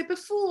 Absolutely. So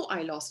before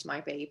I lost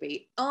my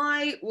baby,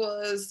 I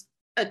was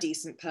a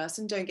decent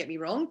person, don't get me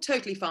wrong,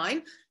 totally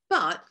fine.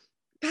 But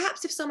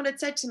perhaps if someone had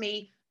said to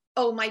me,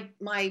 oh,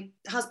 my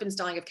husband's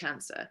dying of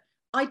cancer,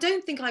 I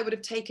don't think I would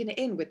have taken it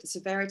in with the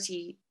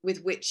severity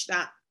with which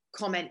that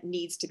comment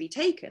needs to be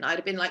taken. I'd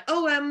have been like,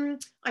 oh,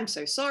 I'm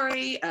so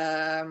sorry.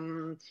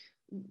 You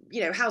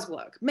know, how's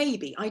work?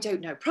 Maybe, I don't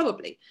know,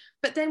 probably.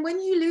 But then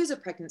when you lose a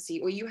pregnancy,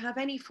 or you have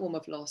any form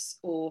of loss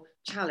or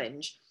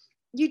challenge,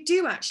 you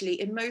do actually,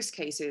 in most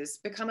cases,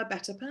 become a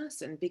better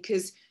person,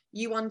 because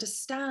you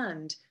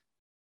understand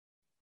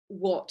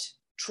what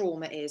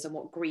trauma is and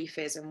what grief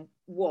is and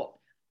what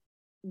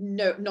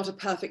not a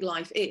perfect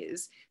life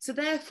is. So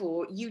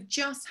therefore, you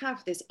just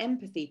have this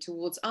empathy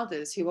towards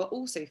others who are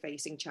also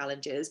facing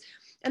challenges.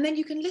 And then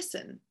you can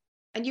listen,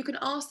 and you can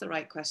ask the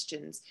right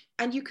questions,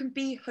 and you can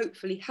be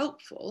hopefully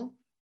helpful.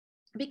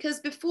 Because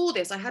before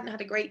this, I hadn't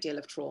had a great deal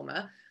of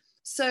trauma.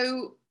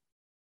 So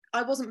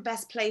I wasn't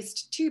best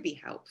placed to be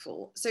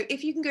helpful. So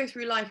if you can go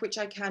through life, which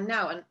I can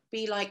now, and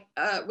be like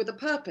with a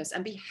purpose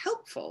and be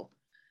helpful.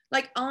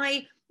 Like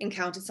I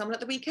encountered someone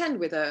at the weekend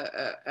with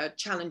a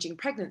challenging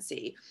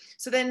pregnancy.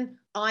 So then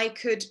I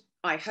could,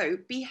 I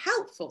hope, be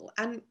helpful.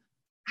 And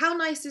how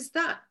nice is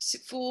that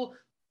for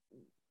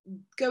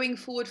going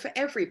forward for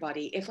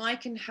everybody? If I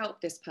can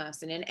help this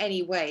person in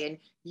any way, and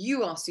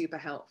you are super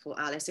helpful,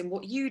 Alice, in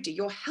what you do,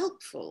 you're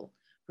helpful,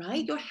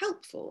 right? You're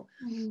helpful.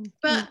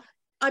 But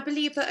I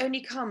believe that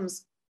only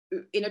comes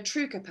in a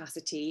true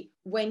capacity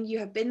when you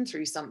have been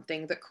through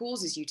something that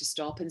causes you to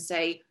stop and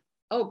say,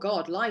 oh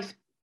God, life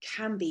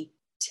can be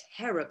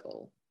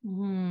terrible.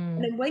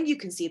 And then when you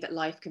can see that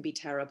life can be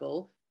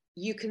terrible,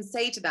 you can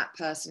say to that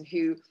person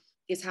who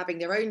is having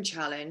their own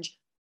challenge,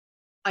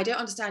 I don't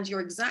understand your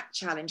exact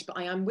challenge, but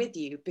I am with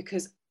you,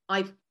 because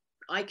I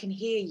can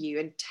hear you,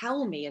 and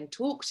tell me and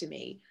talk to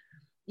me.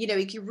 You know,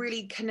 you can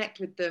really connect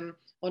with them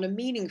on a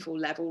meaningful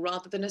level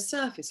rather than a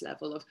surface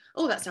level of,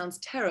 oh, that sounds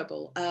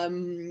terrible.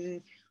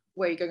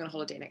 Where are you going on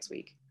holiday next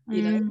week?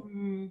 you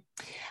know.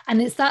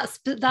 And it's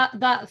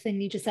that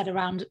thing you just said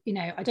around, you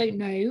know, I don't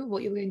know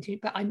what you're going to,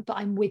 but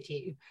I'm with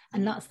you.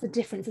 And that's the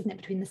difference, isn't it,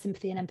 between the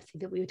sympathy and empathy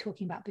that we were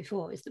talking about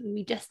before, is that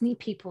we just need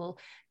people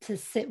to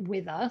sit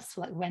with us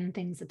like when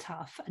things are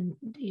tough. And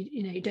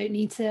you know, you don't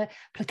need to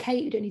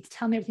placate, you don't need to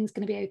tell me everything's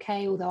going to be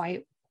okay, although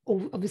I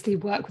obviously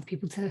work with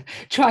people to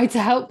try to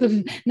help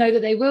them know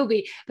that they will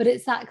be. But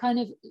it's that kind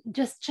of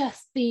just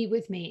be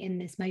with me in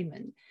this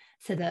moment,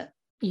 so that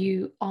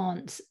you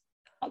aren't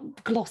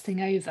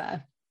glossing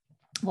over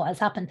what has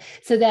happened.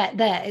 So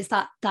there is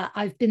that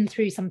I've been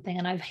through something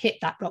and I've hit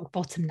that rock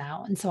bottom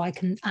now, and so I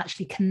can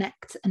actually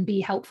connect and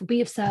be helpful,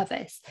 be of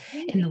service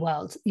in the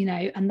world, you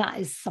know. And that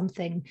is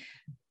something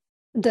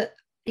that,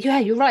 yeah,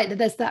 you're right, that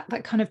there's that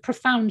kind of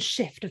profound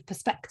shift of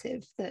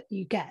perspective that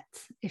you get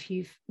if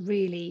you've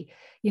really,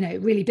 you know,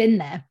 really been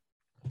there.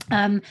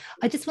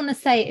 I just want to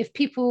say, if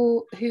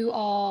people who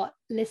are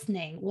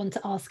listening want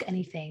to ask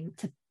anything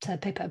to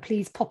Pippa,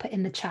 please pop it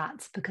in the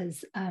chat,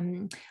 because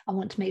I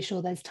want to make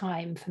sure there's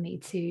time for me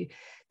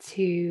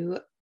to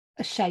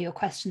share your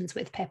questions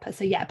with Pippa.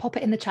 So yeah, pop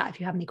it in the chat if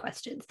you have any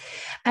questions.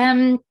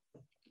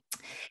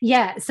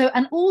 Yeah, so,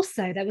 and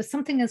also there was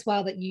something as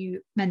well that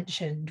you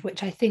mentioned,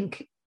 which I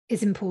think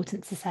is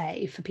important to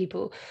say for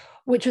people,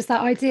 which was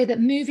that idea that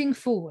moving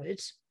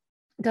forward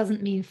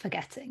doesn't mean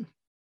forgetting.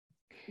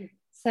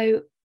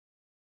 So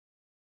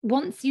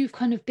once you've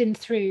kind of been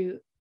through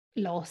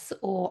loss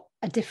or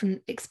a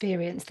different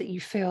experience that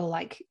you feel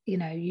like, you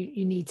know,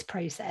 you need to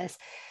process,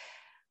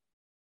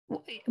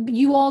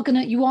 you are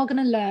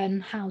gonna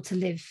learn how to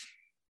live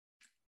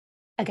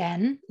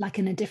again, like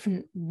in a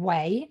different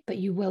way, but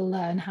you will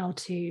learn how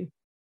to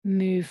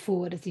move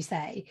forward, as you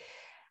say.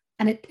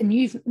 And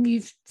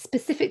you've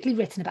specifically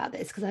written about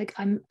this because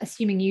I'm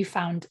assuming you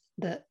found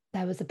that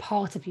there was a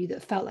part of you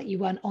that felt like you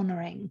weren't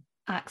honoring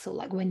Axel,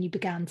 like when you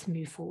began to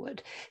move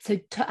forward. So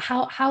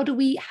how do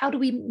we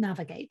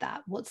navigate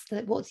that?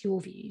 What's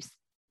your views?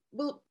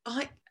 Well,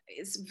 it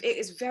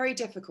is very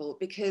difficult,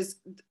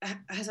 because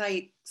as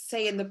I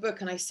say in the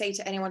book, and I say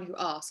to anyone who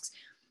asks,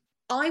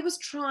 I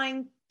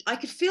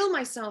could feel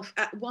myself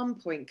at one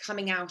point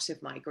coming out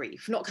of my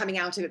grief, not coming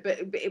out of it, but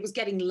it was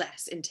getting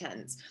less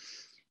intense.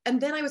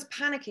 And then I was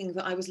panicking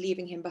that I was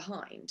leaving him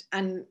behind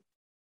and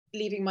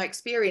leaving my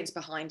experience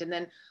behind. And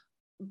then,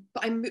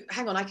 but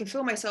hang on, I can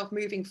feel myself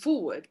moving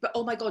forward, but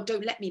oh my God,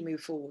 don't let me move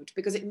forward,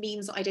 because it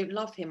means that I don't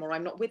love him, or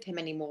I'm not with him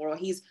anymore, or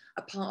he's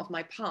a part of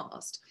my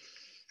past.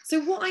 So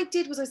what I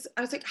did was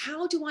I was like,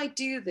 how do I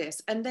do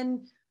this? And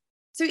then,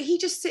 so he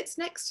just sits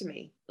next to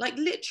me, like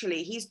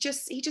literally, he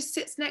just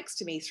sits next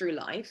to me through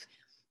life,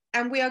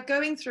 and we are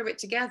going through it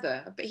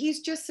together, but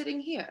he's just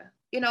sitting here.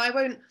 You know, I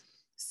won't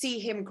see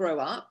him grow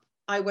up.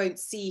 I won't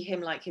see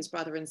him like his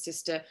brother and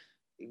sister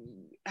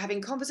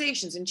having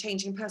conversations and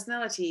changing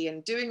personality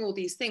and doing all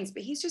these things,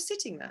 but he's just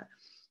sitting there.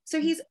 So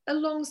he's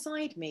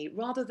alongside me,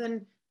 rather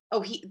than,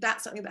 oh,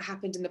 that's something that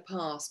happened in the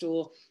past,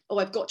 or, oh,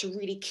 I've got to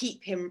really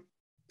keep him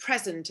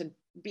present and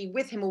be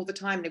with him all the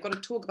time, and I've got to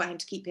talk about him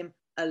to keep him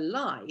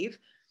alive.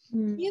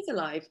 He is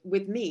alive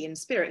with me in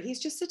spirit. He's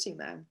just sitting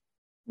there.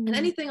 And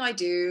anything I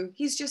do,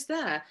 he's just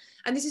there.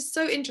 And this is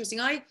so interesting.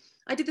 I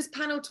did this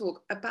panel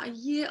talk about a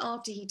year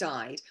after he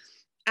died,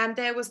 and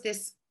there was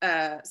this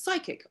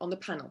psychic on the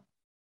panel,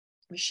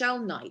 Michelle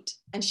Knight,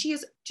 and she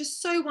is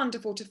just so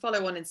wonderful to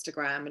follow on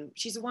Instagram, and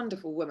she's a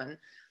wonderful woman.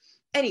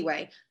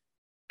 Anyway,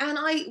 and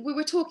we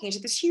were talking, she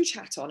had this huge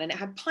hat on, and it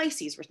had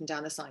Pisces written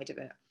down the side of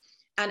it.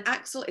 And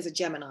Axel is a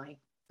Gemini.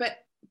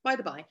 But by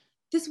the by,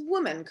 this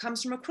woman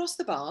comes from across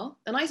the bar,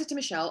 and I said to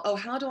Michelle, oh,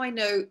 how do I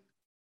know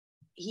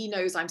he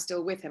knows I'm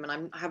still with him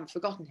and I haven't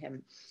forgotten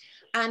him?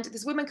 And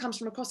this woman comes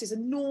from across this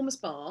enormous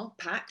bar,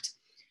 packed,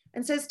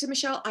 and says to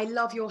Michelle, I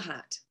love your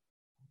hat.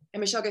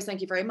 And Michelle goes,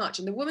 thank you very much.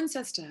 And the woman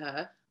says to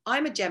her,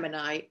 I'm a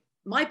Gemini,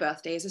 my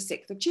birthday is the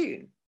 6th of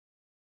June.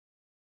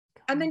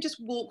 And then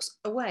just walks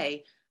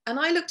away. And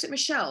I looked at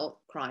Michelle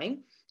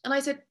crying, and I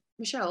said,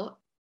 Michelle,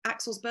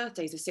 Axel's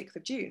birthday is the 6th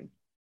of June.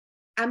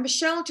 And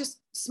Michelle just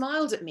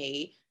smiled at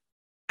me,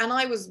 and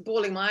I was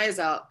bawling my eyes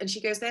out, and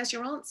she goes, there's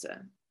your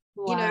answer.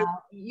 Wow. You know,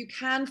 you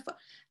can.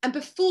 And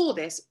before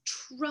this,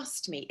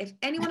 trust me, if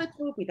anyone had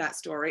told me that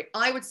story,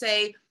 I would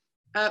say,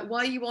 why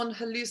are you on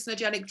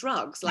hallucinogenic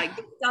drugs? Like,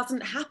 it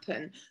doesn't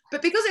happen.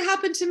 But because it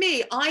happened to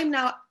me, I'm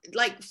now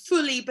like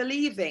fully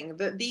believing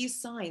that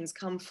these signs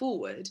come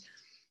forward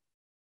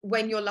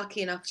when you're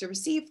lucky enough to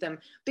receive them.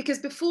 Because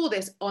before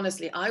this,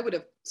 honestly, I would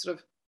have sort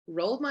of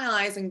rolled my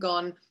eyes and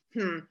gone,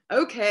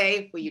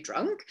 okay, were you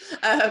drunk?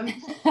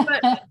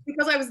 But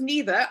because I was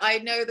neither, I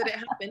know that it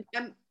happened.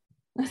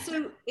 And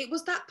so it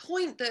was that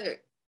point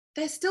that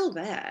they're still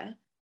there.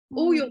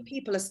 All your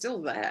people are still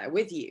there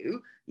with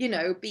you, you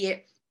know, be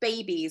it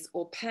babies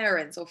or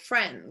parents or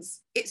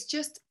friends. It's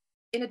just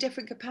in a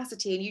different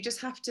capacity, and you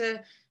just have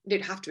to, you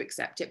don't have to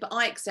accept it, but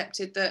I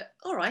accepted that,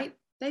 all right,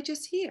 they're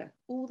just here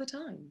all the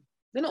time.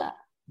 They're not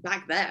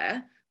back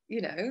there,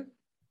 you know.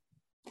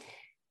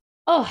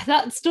 Oh,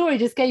 that story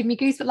just gave me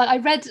goosebumps. Like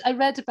I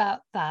read about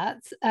that.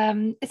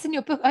 It's in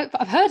your book.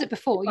 I've heard it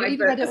before. You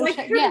even read it or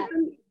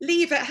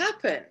leave it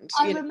happen.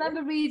 I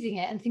remember reading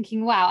it and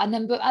thinking, wow. And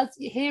then, but as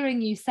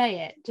hearing you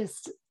say it,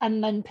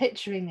 and then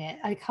picturing it,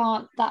 I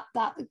can't,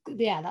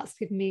 that's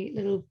given me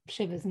little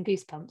shivers and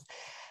goosebumps.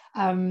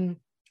 And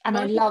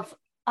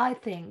I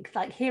think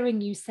like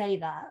hearing you say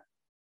that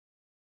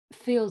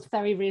feels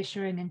very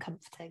reassuring and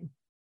comforting.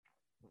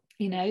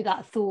 You know,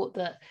 that thought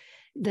that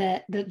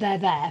they're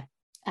there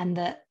and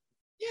that,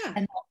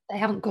 and they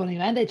haven't gone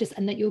anywhere. And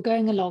that you're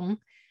going along,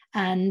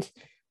 and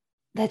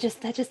they're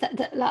just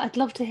that, I'd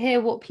love to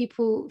hear what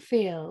people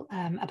feel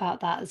about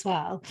that as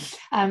well.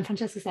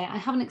 Francesca saying, I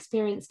haven't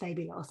experienced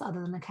baby loss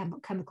other than a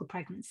chemical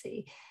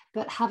pregnancy,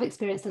 but have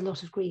experienced a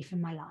lot of grief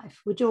in my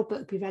life. Would your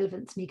book be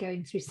relevant to me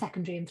going through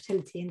secondary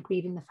infertility and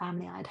grieving the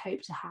family I'd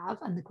hoped to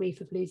have and the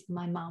grief of losing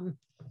my mum?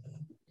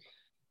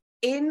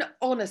 In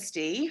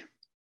honesty,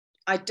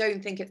 I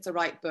don't think it's the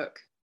right book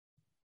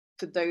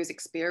for those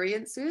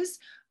experiences.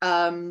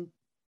 Yvonne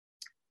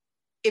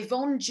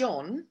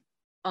John,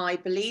 I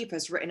believe,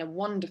 has written a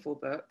wonderful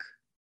book.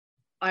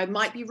 I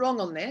might be wrong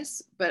on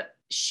this, but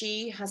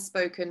she has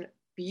spoken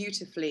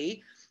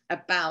beautifully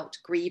about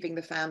grieving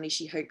the family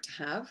she hoped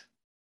to have.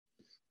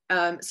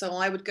 So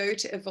I would go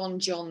to Yvonne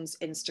John's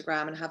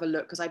Instagram and have a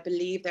look, because I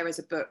believe there is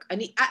a book.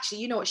 And actually,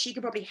 you know what, she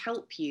could probably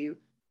help you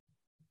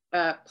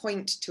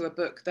point to a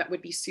book that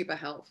would be super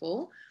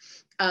helpful.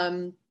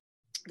 The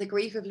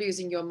grief of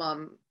losing your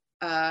mum,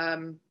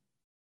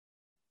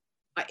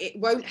 it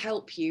won't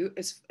help you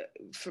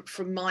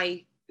from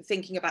my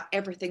thinking about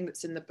everything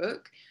that's in the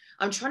book.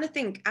 I'm trying to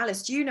think,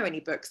 Alice, do you know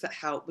any books that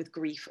help with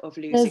grief of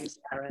losing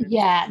parents?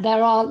 Yeah,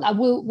 there are.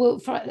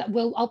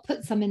 I'll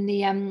put some in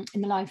the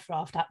live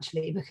draft,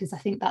 actually, because I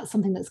think that's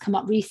something that's come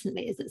up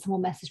recently, is that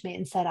someone messaged me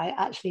and said,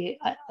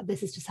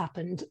 this has just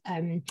happened,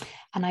 and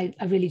I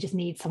really just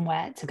need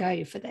somewhere to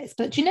go for this.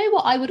 But do you know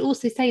what I would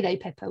also say though,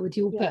 Pippa, with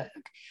your book,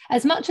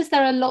 as much as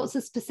there are lots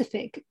of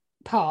specific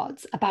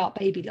parts about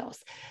baby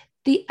loss,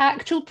 the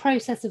actual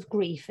process of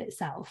grief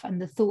itself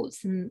and the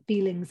thoughts and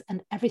feelings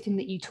and everything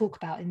that you talk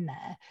about in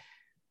there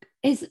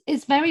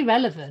is very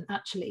relevant,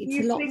 actually,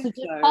 to lots of.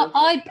 So?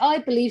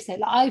 I believe so.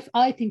 Like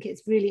I think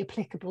it's really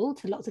applicable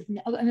to lots of,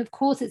 and of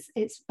course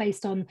it's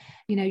based on,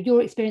 you know,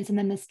 your experience, and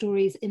then the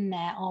stories in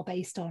there are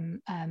based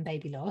on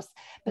baby loss,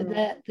 but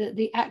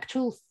the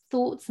actual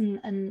thoughts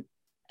and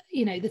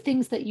you know, the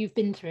things that you've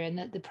been through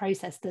and the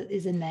process that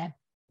is in there,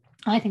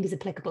 I think is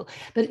applicable.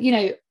 But you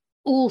know,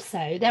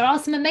 also there are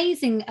some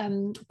amazing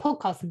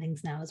podcasts and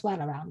things now as well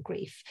around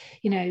grief.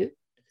 You know,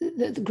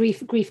 the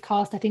grief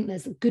cast, I think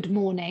there's Good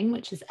Morning,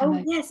 which is Emma.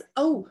 Oh yes,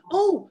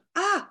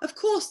 of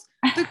course,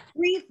 the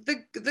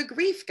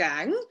grief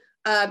gang.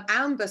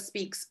 Amber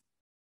speaks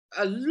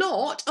a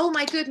lot. Oh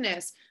my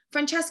goodness,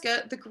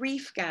 Francesca, the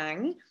grief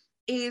gang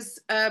is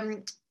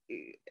Amber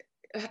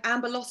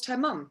lost her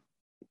mum.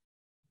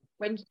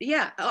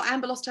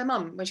 Amber lost her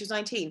mum when she was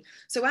 19.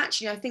 So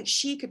actually, I think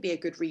she could be a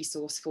good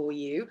resource for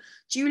you.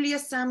 Julia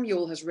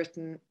Samuel has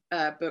written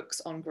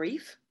books on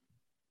grief.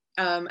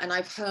 And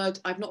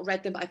I've not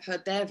read them, but I've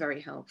heard they're very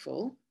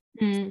helpful.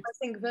 So I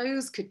think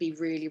those could be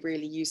really,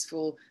 really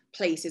useful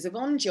places.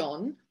 Yvonne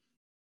John,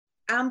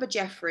 Amber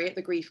Jeffrey at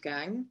the Grief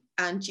Gang,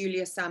 and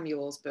Julia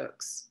Samuel's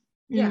books.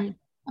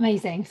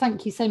 Amazing,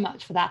 thank you so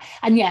much for that.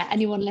 And yeah,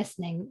 anyone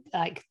listening,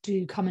 like,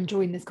 do come and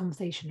join this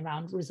conversation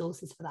around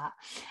resources for that.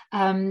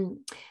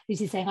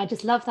 Lucy's saying, I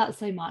just love that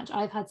so much.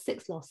 I've had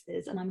 6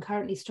 losses and I'm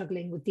currently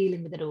struggling with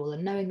dealing with it all,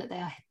 and knowing that they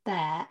are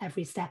there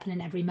every step and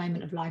in every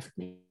moment of life with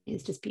me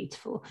is just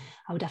beautiful.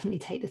 I will definitely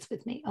take this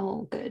with me.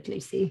 Oh good,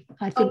 Lucy.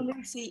 I think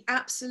Lucy,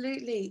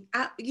 absolutely.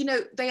 You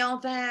know, they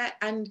are there.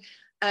 And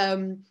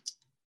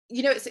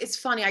you know, it's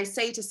funny, I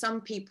say to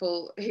some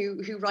people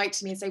who write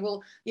to me and say,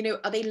 well, you know,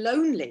 are they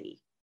lonely?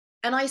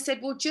 And I said,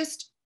 well,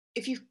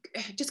 if you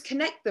just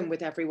connect them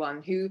with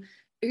everyone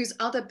whose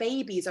other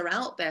babies are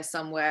out there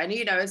somewhere. And,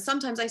 you know, and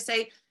sometimes I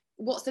say,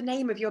 what's the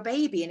name of your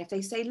baby? And if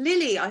they say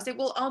Lily, I say,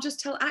 well, I'll just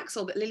tell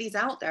Axel that Lily's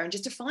out there and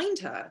just to find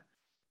her,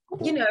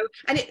 you know.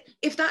 And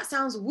if that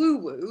sounds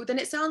woo-woo, then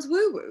it sounds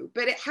woo-woo,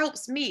 but it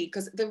helps me,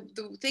 because the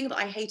thing that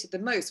I hated the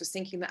most was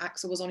thinking that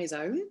Axel was on his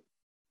own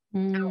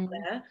out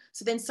there.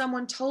 So then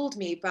someone told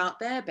me about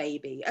their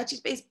baby.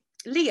 It's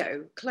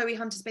Leo, Chloe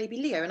Hunter's baby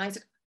Leo. And I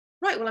said,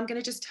 right, well, I'm going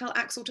to just tell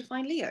Axel to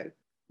find Leo.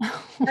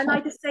 And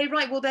I just say,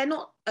 right, well, they're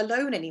not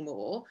alone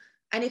anymore.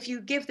 And if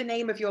you give the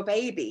name of your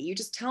baby, you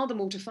just tell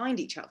them all to find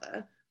each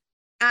other.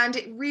 And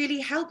it really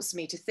helps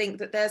me to think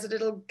that there's a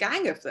little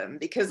gang of them,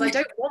 because I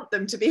don't want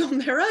them to be on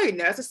their own.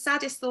 That's the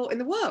saddest thought in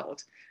the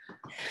world.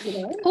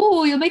 You know?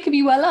 Oh, you're making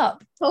me well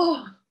up.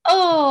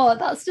 Oh,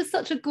 that's just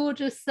such a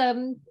gorgeous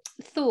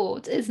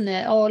thought, isn't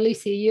it? Oh,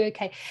 Lucy, are you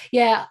okay?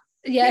 Yeah,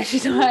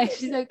 she's all right.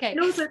 She's okay.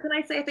 And also, can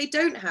I say, if they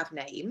don't have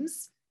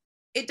names,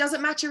 it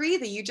doesn't matter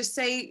either. You just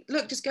say,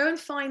 look, just go and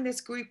find this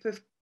group of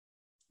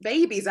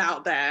babies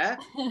out there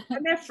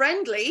and they're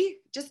friendly.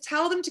 Just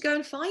tell them to go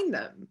and find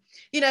them.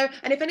 You know,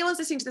 and if anyone's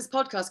listening to this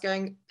podcast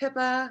going,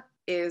 Pippa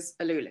is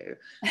a Lulu,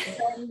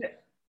 then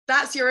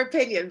that's your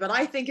opinion, but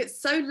I think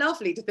it's so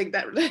lovely to think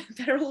that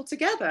they're all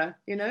together,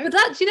 you know. But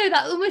that, you know,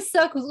 that almost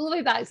circles all the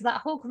way back to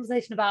that whole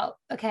conversation about,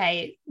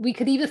 okay, we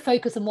could either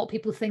focus on what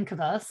people think of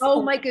us.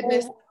 Oh my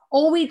goodness.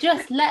 Or we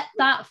just let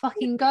that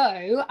fucking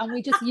go and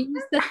we just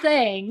use the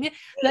thing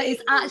that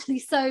is actually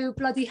so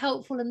bloody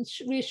helpful and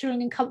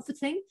reassuring and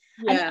comforting.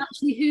 Yeah. And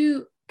actually,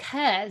 who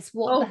cares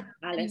what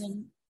Alice.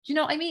 Do you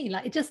know what I mean?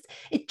 Like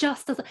it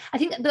just doesn't. I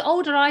think the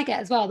older I get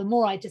as well, the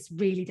more I just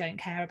really don't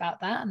care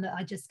about that, and that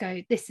I just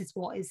go, this is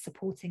what is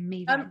supporting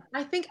me.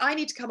 I think I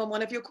need to come on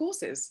one of your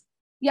courses.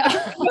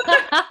 Yeah.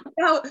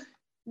 Now,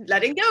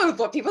 letting go of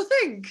what people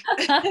think.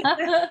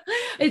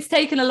 It's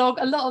taken a lot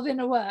of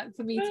inner work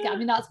for me to get. I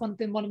mean, that's one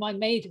of my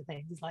major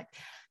things is like,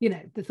 you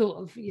know, the thought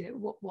of, you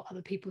know, what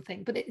other people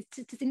think, but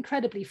it's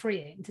incredibly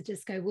freeing to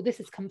just go, well,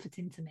 this is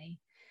comforting to me,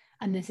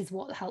 and this is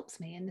what helps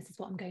me, and this is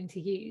what I'm going to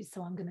use,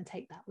 so I'm going to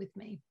take that with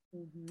me.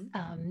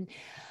 Mm-hmm.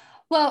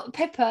 Well,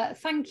 Pippa,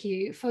 thank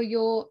you for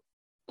your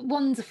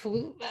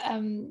wonderful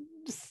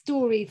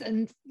stories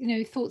and, you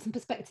know, thoughts and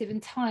perspective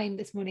and time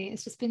this morning.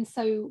 It's just been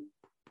so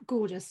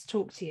gorgeous to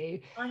talk to you.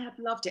 I have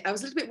loved it. I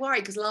was a little bit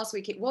worried because last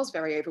week it was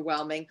very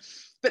overwhelming,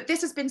 but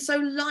this has been so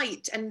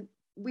light, and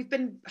we've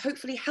been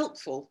hopefully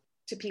helpful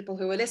to people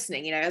who are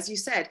listening. You know, as you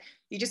said,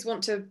 you just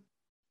want to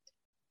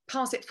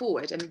pass it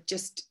forward and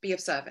just be of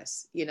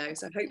service, you know,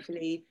 so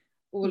hopefully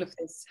all of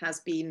this has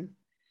been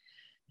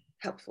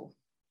helpful.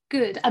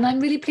 Good. And I'm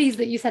really pleased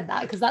that you said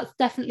that, because that's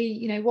definitely,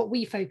 you know, what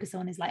we focus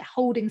on is like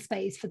holding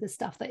space for the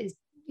stuff that is,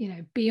 you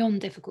know,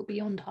 beyond difficult,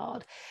 beyond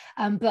hard.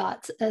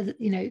 But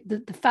you know,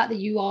 the fact that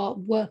you are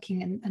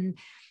working and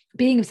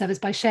being of service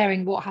by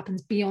sharing what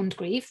happens beyond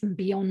grief and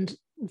beyond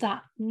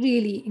that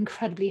really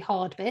incredibly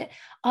hard bit,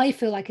 I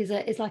feel like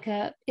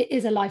it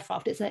is a life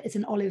raft. It's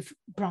an olive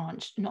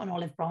branch, not an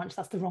olive branch.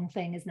 That's the wrong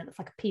thing, isn't it? It's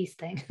like a peace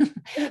thing,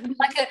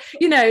 like a,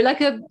 you know,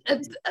 like a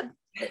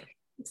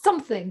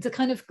something to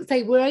kind of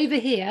say, we're over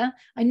here.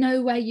 I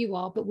know where you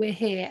are, but we're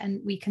here,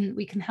 and we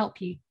can help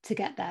you to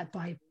get there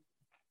by,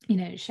 you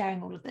know,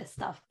 sharing all of this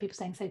stuff. People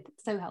saying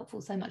so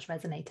helpful, so much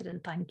resonated,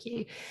 and thank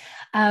you.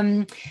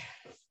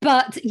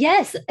 But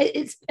yes,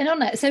 it's an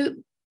honor. So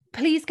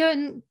please go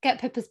and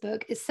get Pippa's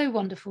book. It's so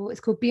wonderful. It's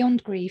called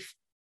Beyond Grief,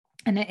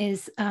 and it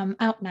is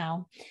out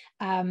now.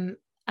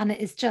 And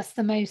it is just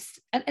the most,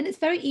 and it's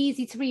very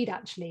easy to read,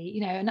 actually, you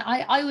know. And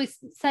I always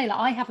say, like,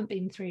 I haven't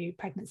been through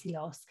pregnancy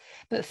loss,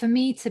 but for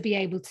me to be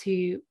able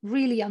to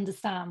really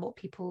understand what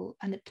people,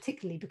 and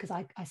particularly because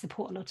I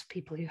support a lot of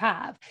people who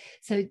have,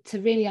 so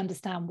to really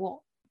understand what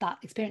that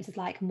experience is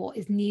like and what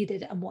is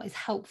needed and what is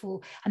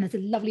helpful. And there's a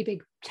lovely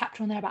big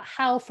chapter on there about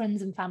how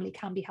friends and family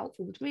can be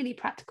helpful with really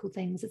practical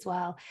things as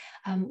well.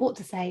 What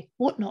to say,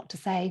 what not to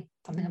say,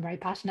 something I'm very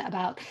passionate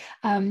about.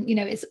 You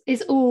know,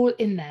 it's all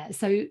in there.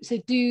 So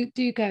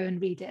do go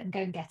and read it and go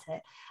and get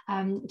it.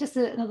 Just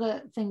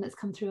another thing that's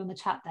come through on the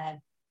chat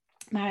there.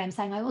 Mariam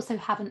saying, I also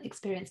haven't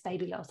experienced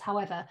baby loss.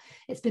 However,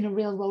 it's been a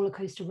real roller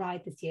coaster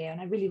ride this year, and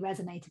I really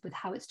resonated with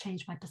how it's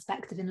changed my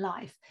perspective in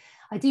life.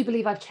 I do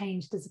believe I've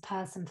changed as a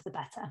person for the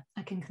better.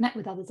 I can connect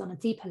with others on a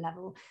deeper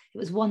level. It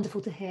was wonderful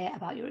to hear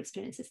about your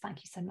experiences.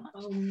 Thank you so much.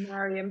 Oh,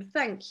 Mariam,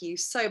 thank you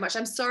so much.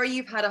 I'm sorry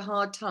you've had a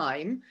hard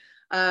time,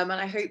 and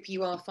I hope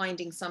you are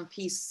finding some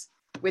peace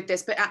with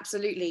this, but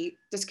absolutely,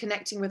 just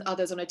connecting with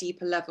others on a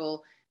deeper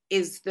level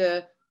is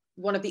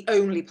one of the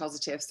only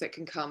positives that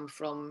can come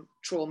from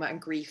trauma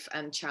and grief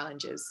and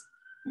challenges.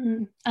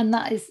 And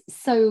that is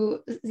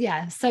so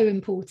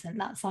important,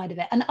 that side of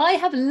it. And I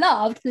have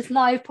loved this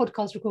live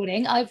podcast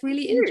recording. I've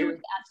really enjoyed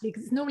it, actually,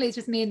 because normally it's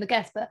just me and the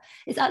guest, but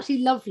it's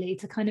actually lovely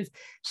to kind of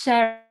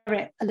share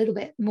it a little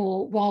bit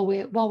more while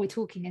we're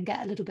talking and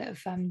get a little bit of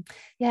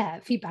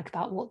feedback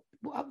about what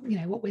you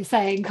know, what we're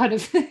saying kind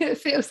of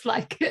feels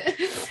like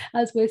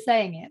as we're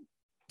saying it.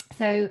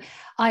 So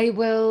I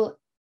will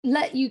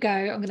let you go.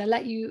 I'm going to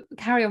let you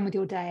carry on with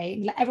your day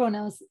and let everyone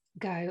else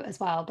go as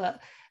well.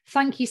 But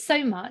thank you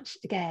so much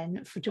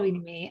again for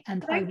joining me.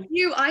 And thank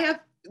you. I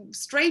have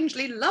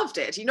strangely loved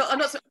it. You know,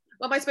 am I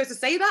supposed to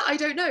say that? I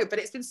don't know, but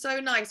it's been so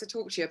nice to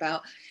talk to you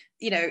about,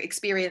 you know,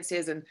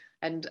 experiences and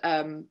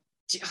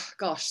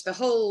gosh, the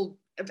whole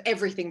of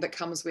everything that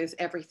comes with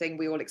everything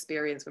we all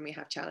experience when we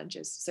have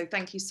challenges. So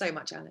thank you so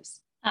much, Alice.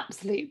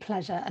 Absolute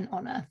pleasure and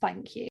honor.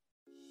 Thank you.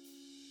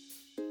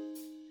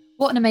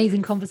 What an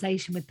amazing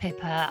conversation with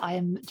Pippa. I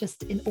am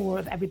just in awe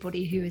of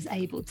everybody who is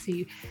able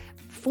to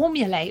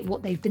formulate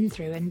what they've been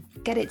through and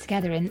get it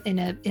together in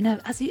a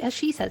as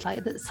she said,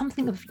 like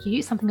something of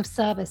use, something of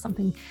service,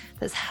 something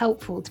that's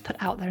helpful to put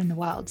out there in the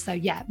world. So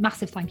yeah,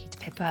 massive thank you to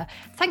Pippa.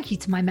 Thank you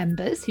to my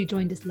members who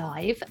joined us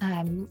live,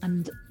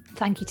 and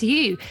thank you to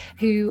you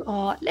who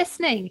are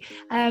listening.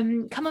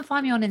 Come and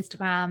find me on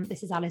Instagram.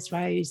 This is Alice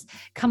Rose.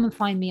 Come and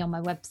find me on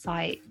my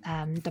website,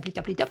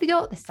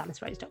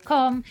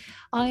 www.thisisalicерose.com.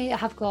 I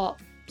have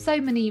got so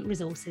many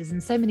resources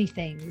and so many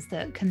things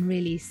that can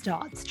really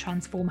start to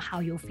transform how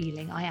you're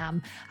feeling. I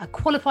am a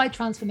qualified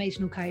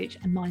transformational coach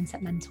and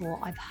mindset mentor.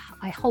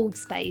 I hold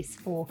space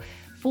for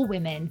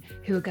women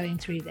who are going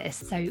through this.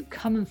 So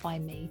come and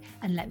find me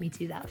and let me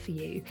do that for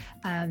you.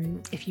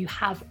 If you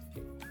have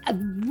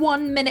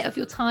 1 minute of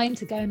your time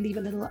to go and leave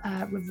a little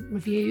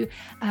review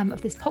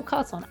of this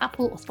podcast on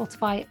Apple or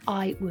Spotify,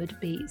 I would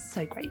be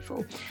so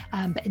grateful.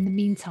 But in the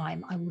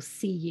meantime, I will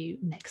see you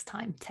next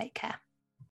time. Take care.